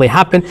exactly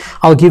happened.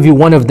 I'll give you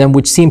one of them,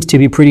 which seems to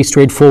be pretty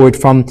straightforward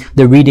from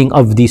the reading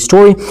of the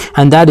story,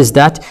 and that is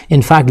that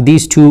in fact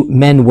these two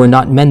men were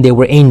not men, they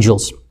were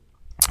angels.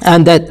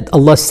 And that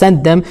Allah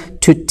sent them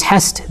to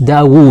test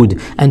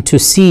Dawood and to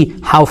see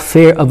how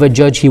fair of a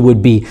judge he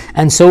would be.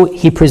 And so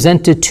he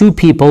presented two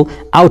people.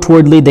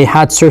 Outwardly, they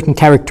had certain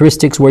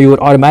characteristics where you would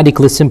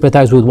automatically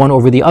sympathize with one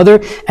over the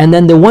other. And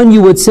then the one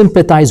you would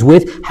sympathize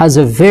with has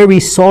a very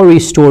sorry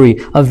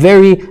story, a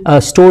very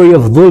story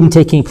of dhulm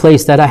taking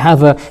place, that I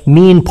have a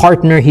mean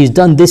partner, he's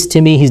done this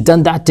to me, he's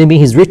done that to me,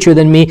 he's richer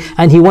than me,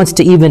 and he wants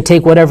to even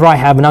take whatever I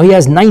have. Now he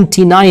has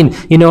 99,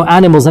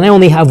 animals, and I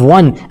only have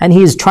one, and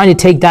he's trying to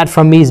take that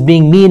from me. He's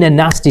being mean and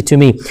nasty to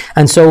me.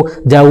 And so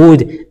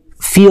Dawood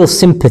feels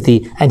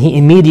sympathy, and he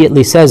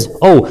immediately says,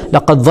 oh,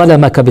 لَقَدْ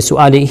ظَلَمَكَ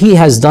بِسُؤَالِهِ. He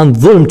has done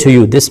dhulm to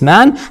you. This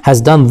man has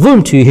done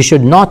dhulm to you. He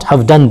should not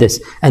have done this.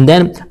 And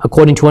then,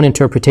 according to one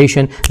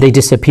interpretation, they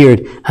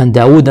disappeared. And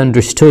Dawood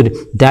understood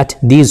that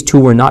these two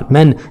were not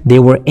men, they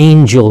were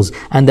angels,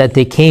 and that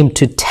they came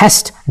to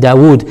test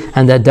Dawood,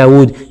 and that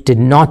Dawood did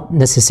not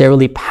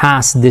necessarily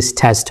pass this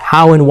test.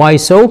 How and why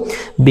so?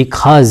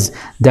 Because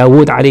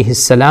Dawood alayhi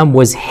salam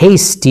was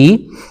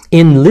hasty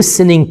in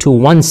listening to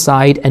one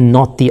side and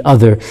not the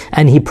other.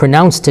 And he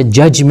pronounced a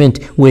judgment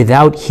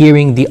without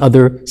hearing the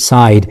other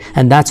side.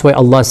 And that's why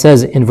Allah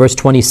says in verse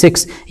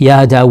 26,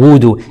 Ya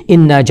Dawudu,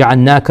 inna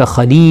ja'alnaka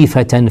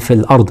khalifatan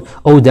fil ard.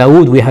 O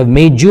Dawood, we have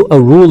made you a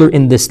ruler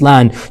in this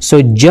land.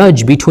 So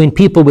judge between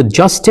people with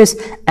justice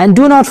and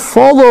do not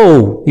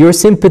follow your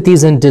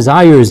sympathies and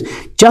desires.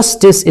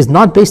 Justice is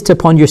not based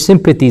upon your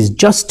sympathies.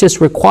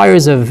 Justice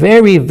requires a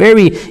very,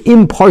 very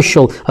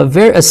impartial,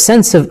 a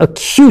sense of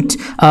acute,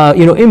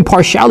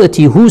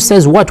 impartiality. Who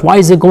says what? Why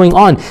is it going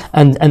on?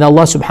 And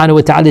Allah subhanahu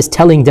wa ta'ala is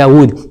telling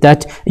Dawood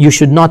that you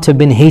should not have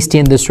been hasty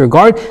in this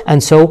regard.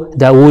 And so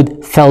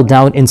Dawood fell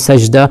down in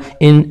sajda,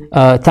 in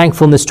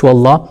thankfulness to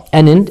Allah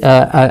and in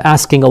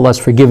asking Allah's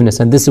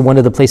forgiveness. And this is one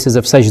of the places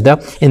of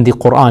sajda in the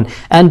Quran.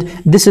 And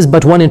this is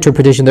but one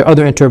interpretation. There are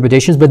other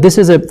interpretations, but this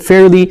is a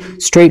fairly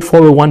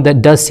straightforward one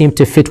that does seem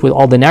to fit with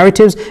all the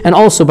narratives. And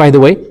also, by the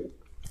way,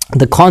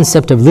 the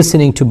concept of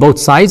listening to both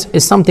sides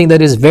is something that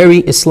is very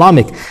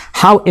Islamic.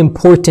 How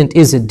important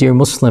is it, dear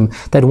Muslim,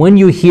 that when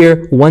you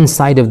hear one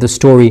side of the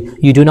story,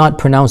 you do not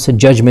pronounce a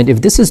judgment.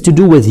 If this is to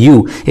do with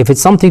you, if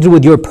it's something to do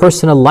with your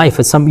personal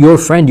life, it's your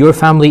friend, your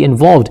family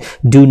involved,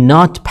 do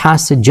not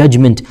pass a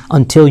judgment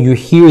until you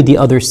hear the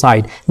other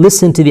side.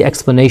 Listen to the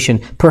explanation.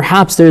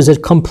 Perhaps there's a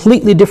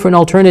completely different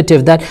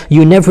alternative that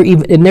it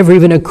never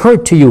even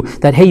occurred to you,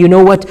 that, hey, you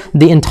know what?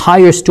 The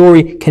entire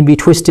story can be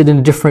twisted in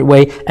a different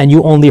way, and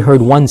you only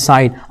heard one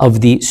side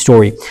of the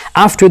story.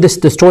 After this,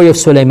 the story of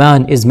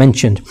Sulaiman is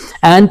mentioned,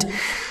 and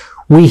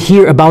we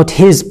hear about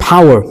his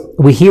power.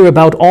 We hear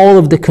about all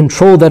of the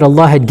control that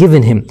Allah had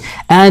given him,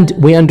 and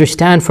we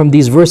understand from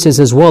these verses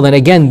as well. And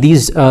again,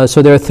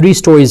 so there are three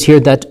stories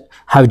here that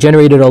have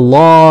generated a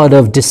lot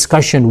of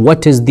discussion.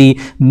 What is the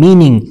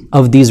meaning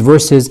of these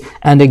verses?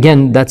 And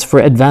again, that's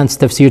for advanced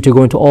tafsir to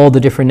go into all the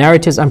different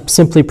narratives. I'm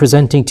simply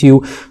presenting to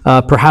you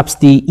perhaps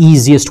the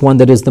easiest one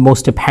that is the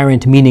most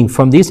apparent meaning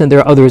from these, and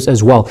there are others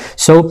as well.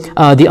 So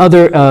the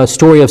other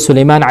story of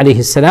Sulaiman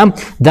alayhi salam,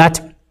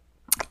 that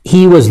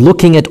he was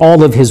looking at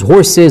all of his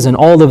horses and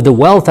all of the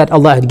wealth that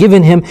Allah had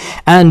given him,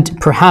 and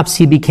perhaps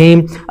he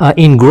became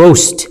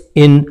engrossed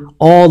in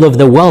all of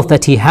the wealth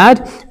that he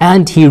had,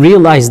 and he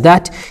realized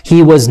that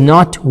he was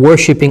not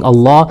worshipping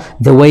Allah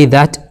the way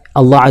that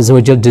Allah Azza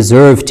wa Jal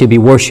deserved to be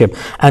worshipped.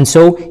 And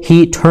so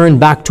he turned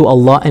back to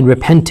Allah and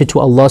repented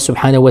to Allah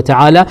subhanahu wa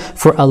ta'ala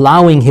for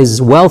allowing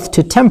his wealth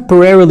to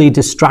temporarily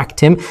distract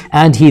him,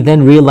 and he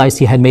then realized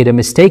he had made a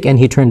mistake and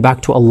he turned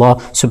back to Allah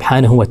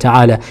subhanahu wa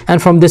ta'ala. And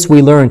from this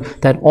we learn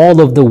that all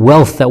of the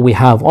wealth that we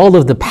have, all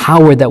of the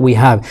power that we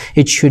have,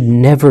 it should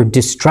never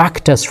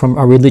distract us from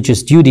our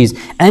religious duties.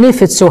 And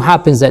if it so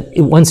happens that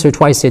once or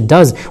twice it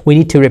does, we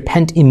need to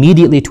repent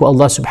immediately to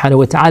Allah subhanahu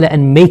wa ta'ala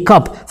and make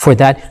up for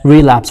that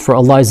relapse, for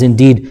Allah is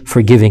indeed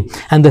forgiving.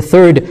 And the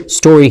third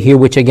story here,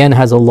 which again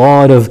has a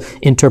lot of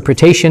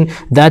interpretation,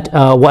 that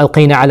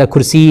وَأَلْقَيْنَا عَلَى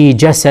كُرْسِيِّهِ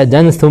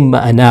جَسَدًا ثُمَّ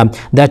أَنَابَ,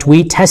 that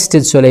we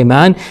tested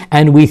Sulaiman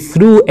and we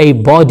threw a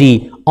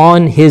body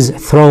on his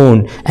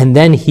throne and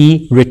then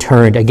he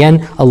returned.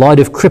 Again, a lot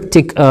of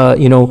cryptic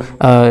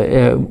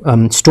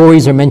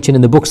stories are mentioned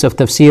in the books of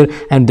tafsir,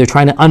 and they're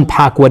trying to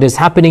unpack what is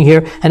happening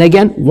here. And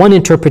again, one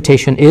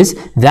interpretation is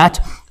that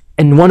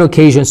on one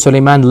occasion,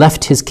 Sulaiman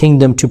left his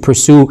kingdom to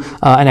pursue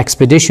an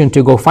expedition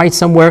to go fight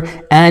somewhere,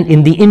 and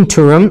in the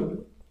interim,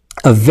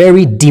 a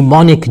very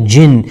demonic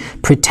jinn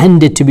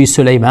pretended to be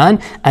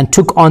Sulaiman and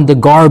took on the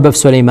garb of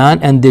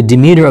Sulaiman and the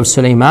demeanor of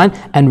Sulaiman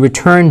and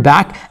returned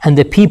back, and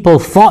the people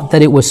thought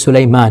that it was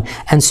Sulaiman.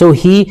 And so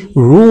he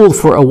ruled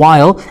for a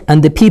while,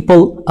 and the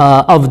people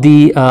of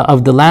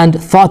the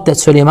land thought that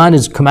Sulaiman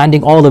is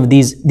commanding all of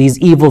these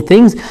evil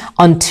things,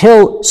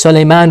 until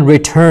Sulaiman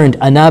returned.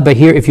 Anaba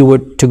here, if you were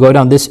to go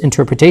down this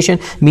interpretation,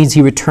 means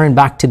he returned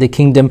back to the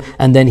kingdom,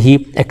 and then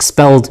he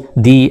expelled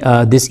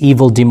this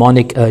evil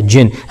demonic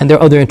jinn. And there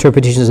are other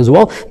interpretations as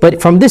well,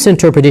 but from this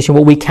interpretation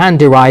what we can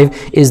derive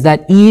is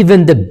that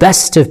even the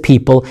best of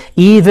people,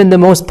 even the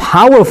most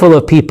powerful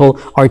of people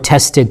are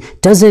tested.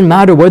 Doesn't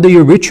matter whether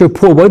you're rich or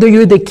poor, whether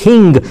you're the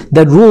king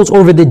that rules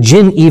over the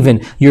jinn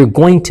even, you're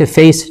going to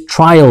face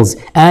trials,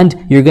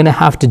 and you're going to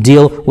have to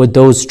deal with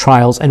those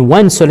trials. And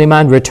when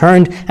Sulaiman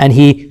returned and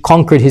he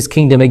conquered his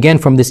kingdom again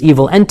from this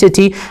evil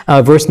entity,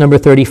 verse number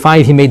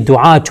 35, he made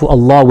dua to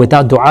Allah.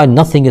 Without dua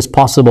nothing is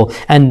possible,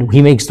 and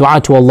he makes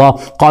dua to Allah.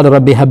 قَالَ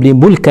رَبِّ هَبْ لِي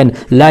مُلْكًا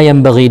لَا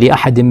يَنْبَغِي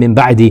لِأَحَدٍ مِّن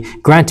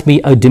بَعْدِي, grant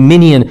me a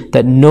dominion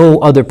that no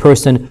other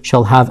person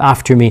shall have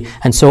after me.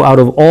 And so out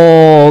of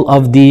all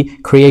of the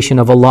creation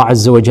of Allah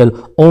Azza wa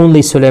Jal,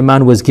 only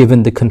Sulaiman was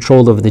given the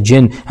control of the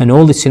jinn, and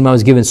only Sulaiman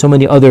was given so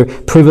many other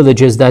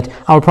privileges that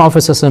our Prophet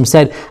ﷺ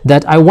said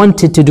that I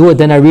wanted to do it,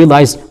 then I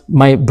realized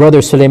my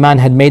brother Sulaiman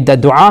had made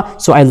that dua,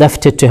 so I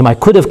left it to him. I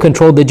could have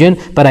controlled the jinn,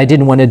 but I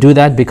didn't want to do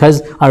that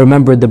because I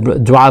remembered the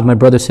dua of my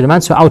brother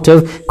Sulaiman. So out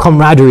of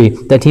camaraderie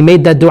that he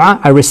made that dua,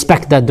 I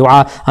respect that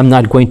dua, I'm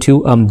not going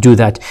to do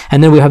that.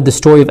 And then we have the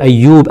story of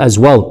Ayub as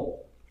well,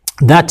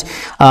 that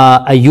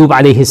Ayyub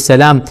alayhi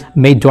salam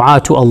made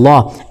dua to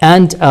Allah,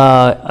 and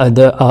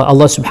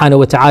Allah subhanahu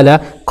wa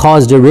ta'ala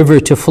caused a river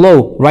to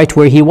flow right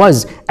where he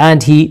was,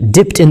 and he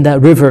dipped in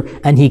that river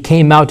and he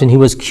came out and he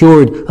was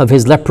cured of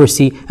his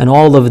leprosy and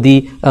all of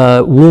the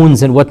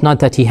wounds and whatnot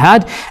that he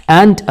had.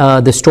 And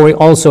the story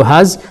also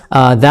has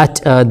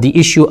that the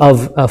issue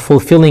of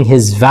fulfilling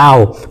his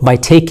vow by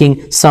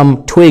taking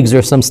some twigs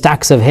or some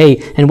stacks of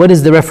hay. And what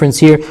is the reference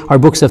here? Our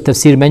books of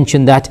tafsir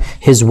mention that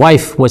his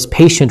wife was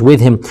patient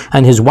with him,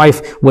 and his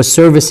wife was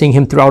servicing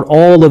him throughout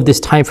all of this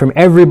time. From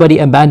everybody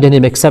abandoned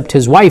him except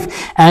his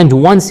wife, and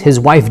once his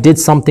wife did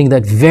something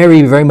that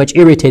very, very much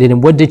irritated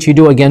him. What did she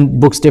do? Again,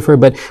 books differ,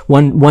 but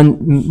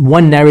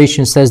one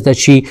narration says that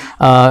she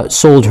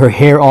sold her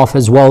hair off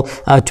as well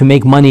to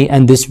make money,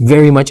 and this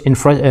very much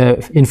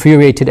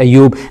infuriated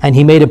Ayyub, and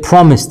he made a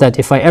promise that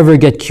if I ever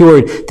get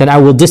cured, then I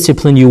will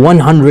discipline you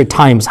 100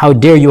 times. How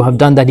dare you have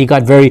done that? He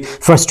got very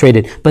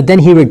frustrated, but then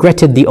he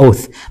regretted the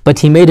oath, but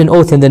he made an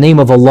oath in the name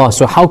of Allah.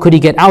 So how could he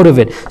get out of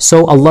it?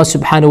 So Allah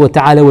subhanahu wa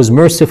ta'ala was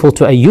merciful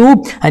to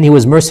Ayyub, and he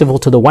was merciful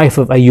to the wife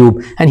of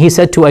Ayyub, and he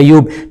said to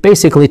Ayyub,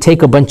 basically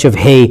take a bunch of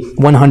hay,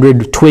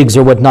 100 twigs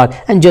or whatnot,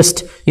 and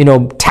just,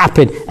 tap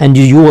it, and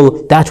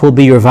that will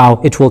be your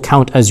vow. It will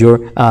count as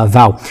your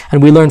vow.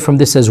 And we learn from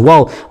this as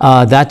well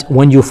that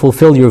when you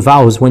fulfill your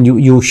vows, when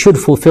you should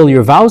fulfill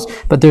your vows,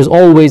 but there's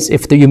always,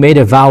 if you made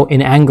a vow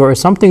in anger or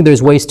something,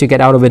 there's ways to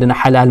get out of it in a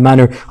halal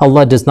manner.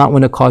 Allah does not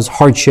want to cause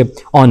hardship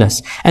on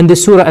us. And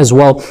this surah as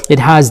well, it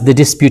has the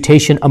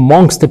disputation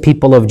amongst the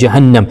people of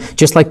Jahannam.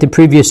 Just like the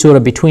previous surah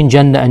between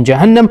Jannah and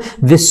Jahannam,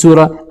 this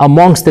surah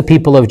amongst the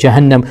people of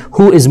Jahannam,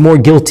 who is more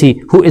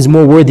guilty, who is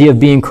more worthy of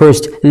being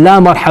cursed. La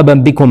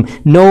marhaban bikum,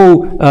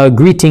 no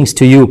greetings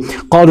to you.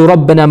 قالوا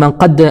ربنا من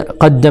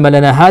قدم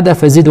لنا هذا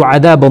فزدوا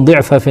عذابا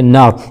ضعفا في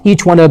النار.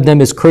 Each one of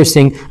them is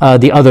cursing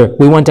the other.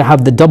 We want to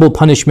have the double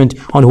punishment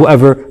on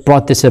whoever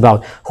brought this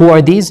about. Who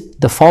are these?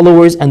 The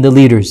followers and the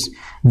leaders.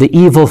 The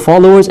evil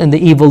followers and the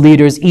evil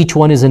leaders, each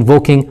one is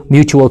invoking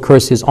mutual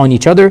curses on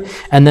each other.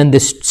 And then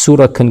this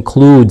surah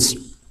concludes.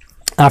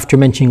 After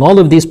mentioning all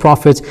of these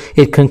prophets,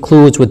 it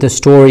concludes with the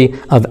story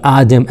of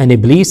Adam and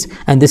Iblis,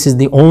 and this is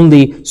the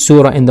only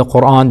surah in the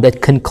Quran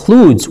that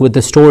concludes with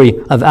the story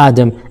of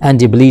Adam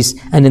and Iblis.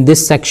 And in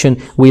this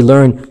section, we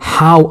learn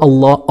how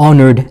Allah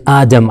honored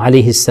Adam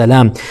alayhi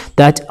salam.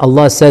 That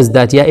Allah says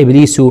that, Ya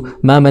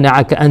Iblisu, ma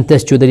mana'aka an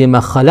tasjuda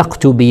lima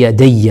khalaqtu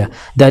biyadayya.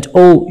 That,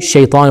 O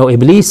Shaitan, O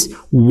Iblis,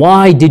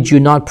 why did you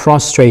not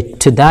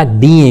prostrate to that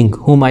being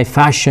whom I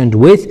fashioned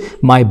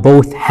with my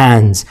both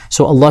hands?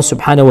 So Allah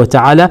subhanahu wa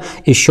ta'ala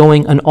is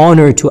showing an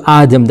honor to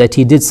Adam, that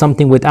he did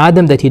something with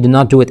Adam that he did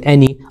not do with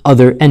any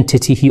other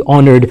entity. He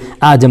honored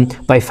Adam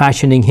by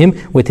fashioning him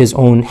with his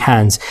own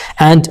hands.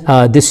 And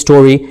this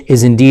story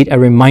is indeed a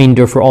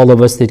reminder for all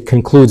of us. That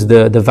concludes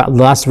the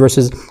last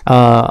verses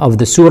of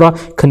the surah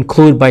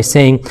conclude by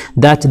saying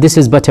that this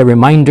is but a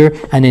reminder,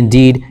 and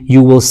indeed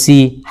you will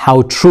see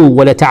how true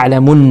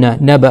وَلَتَعْلَمُنَّ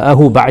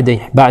نَبَأَهُ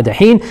بَعْدَ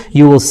حِينٍ.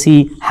 You will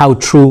see how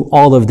true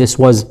all of this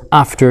was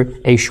after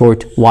a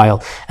short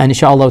while. And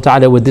inshallah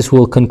ta'ala, with this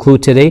we'll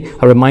conclude today.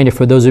 A reminder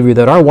for those of you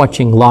that are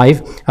watching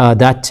live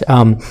that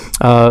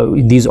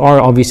these are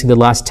obviously the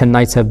last 10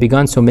 nights have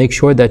begun, so make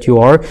sure that you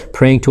are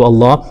praying to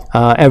Allah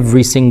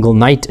every single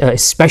night,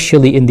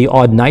 especially in the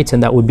odd nights,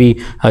 and that would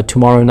be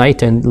tomorrow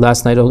night, and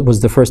last night was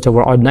the first of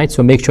our odd nights.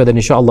 So make sure that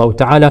inshallah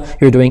ta'ala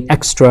you're doing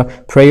extra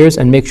prayers,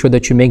 and make sure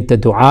that you make the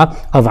dua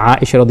of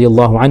Aisha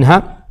radiallahu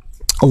anha.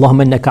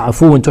 Allahumma innaka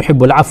afuun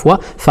tuhibbul afwa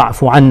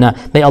fa'fu anna.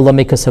 May Allah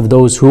make us of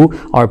those who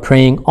are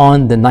praying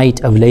on the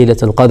night of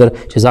Laylatul Qadr.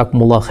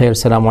 Jazakumullah khair.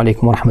 Assalamu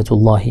alaikum wa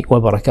rahmatullahi wa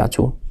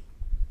barakatuh.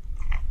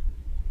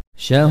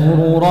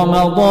 شهر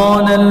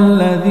رمضان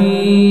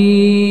الذي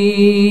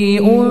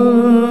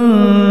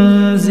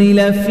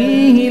أنزل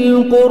فيه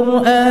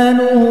القرآن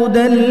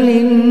هدى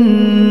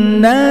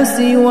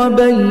للناس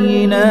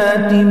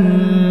وبينات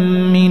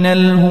من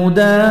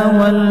الهدى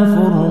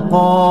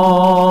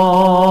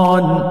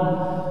والفرقان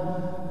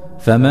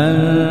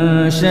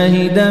فمن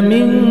شهد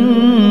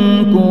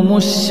منكم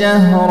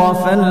الشهر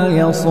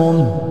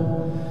فليصمه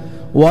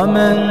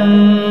ومن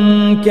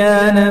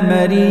كان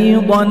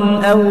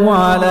مريضا أو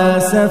على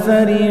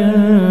سفر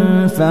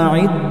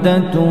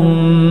فعدة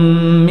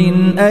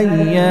من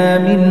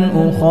أيام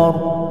أخر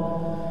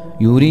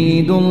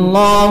يريد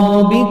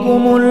الله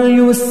بكم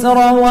اليسر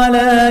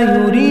ولا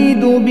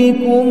يريد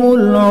بكم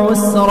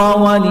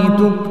العسر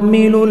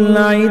ولتكملوا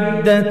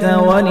العدة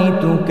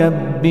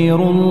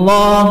ولتكبروا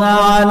الله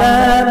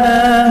على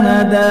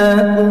ما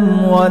هداكم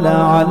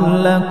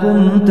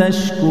ولعلكم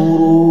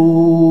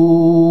تشكرون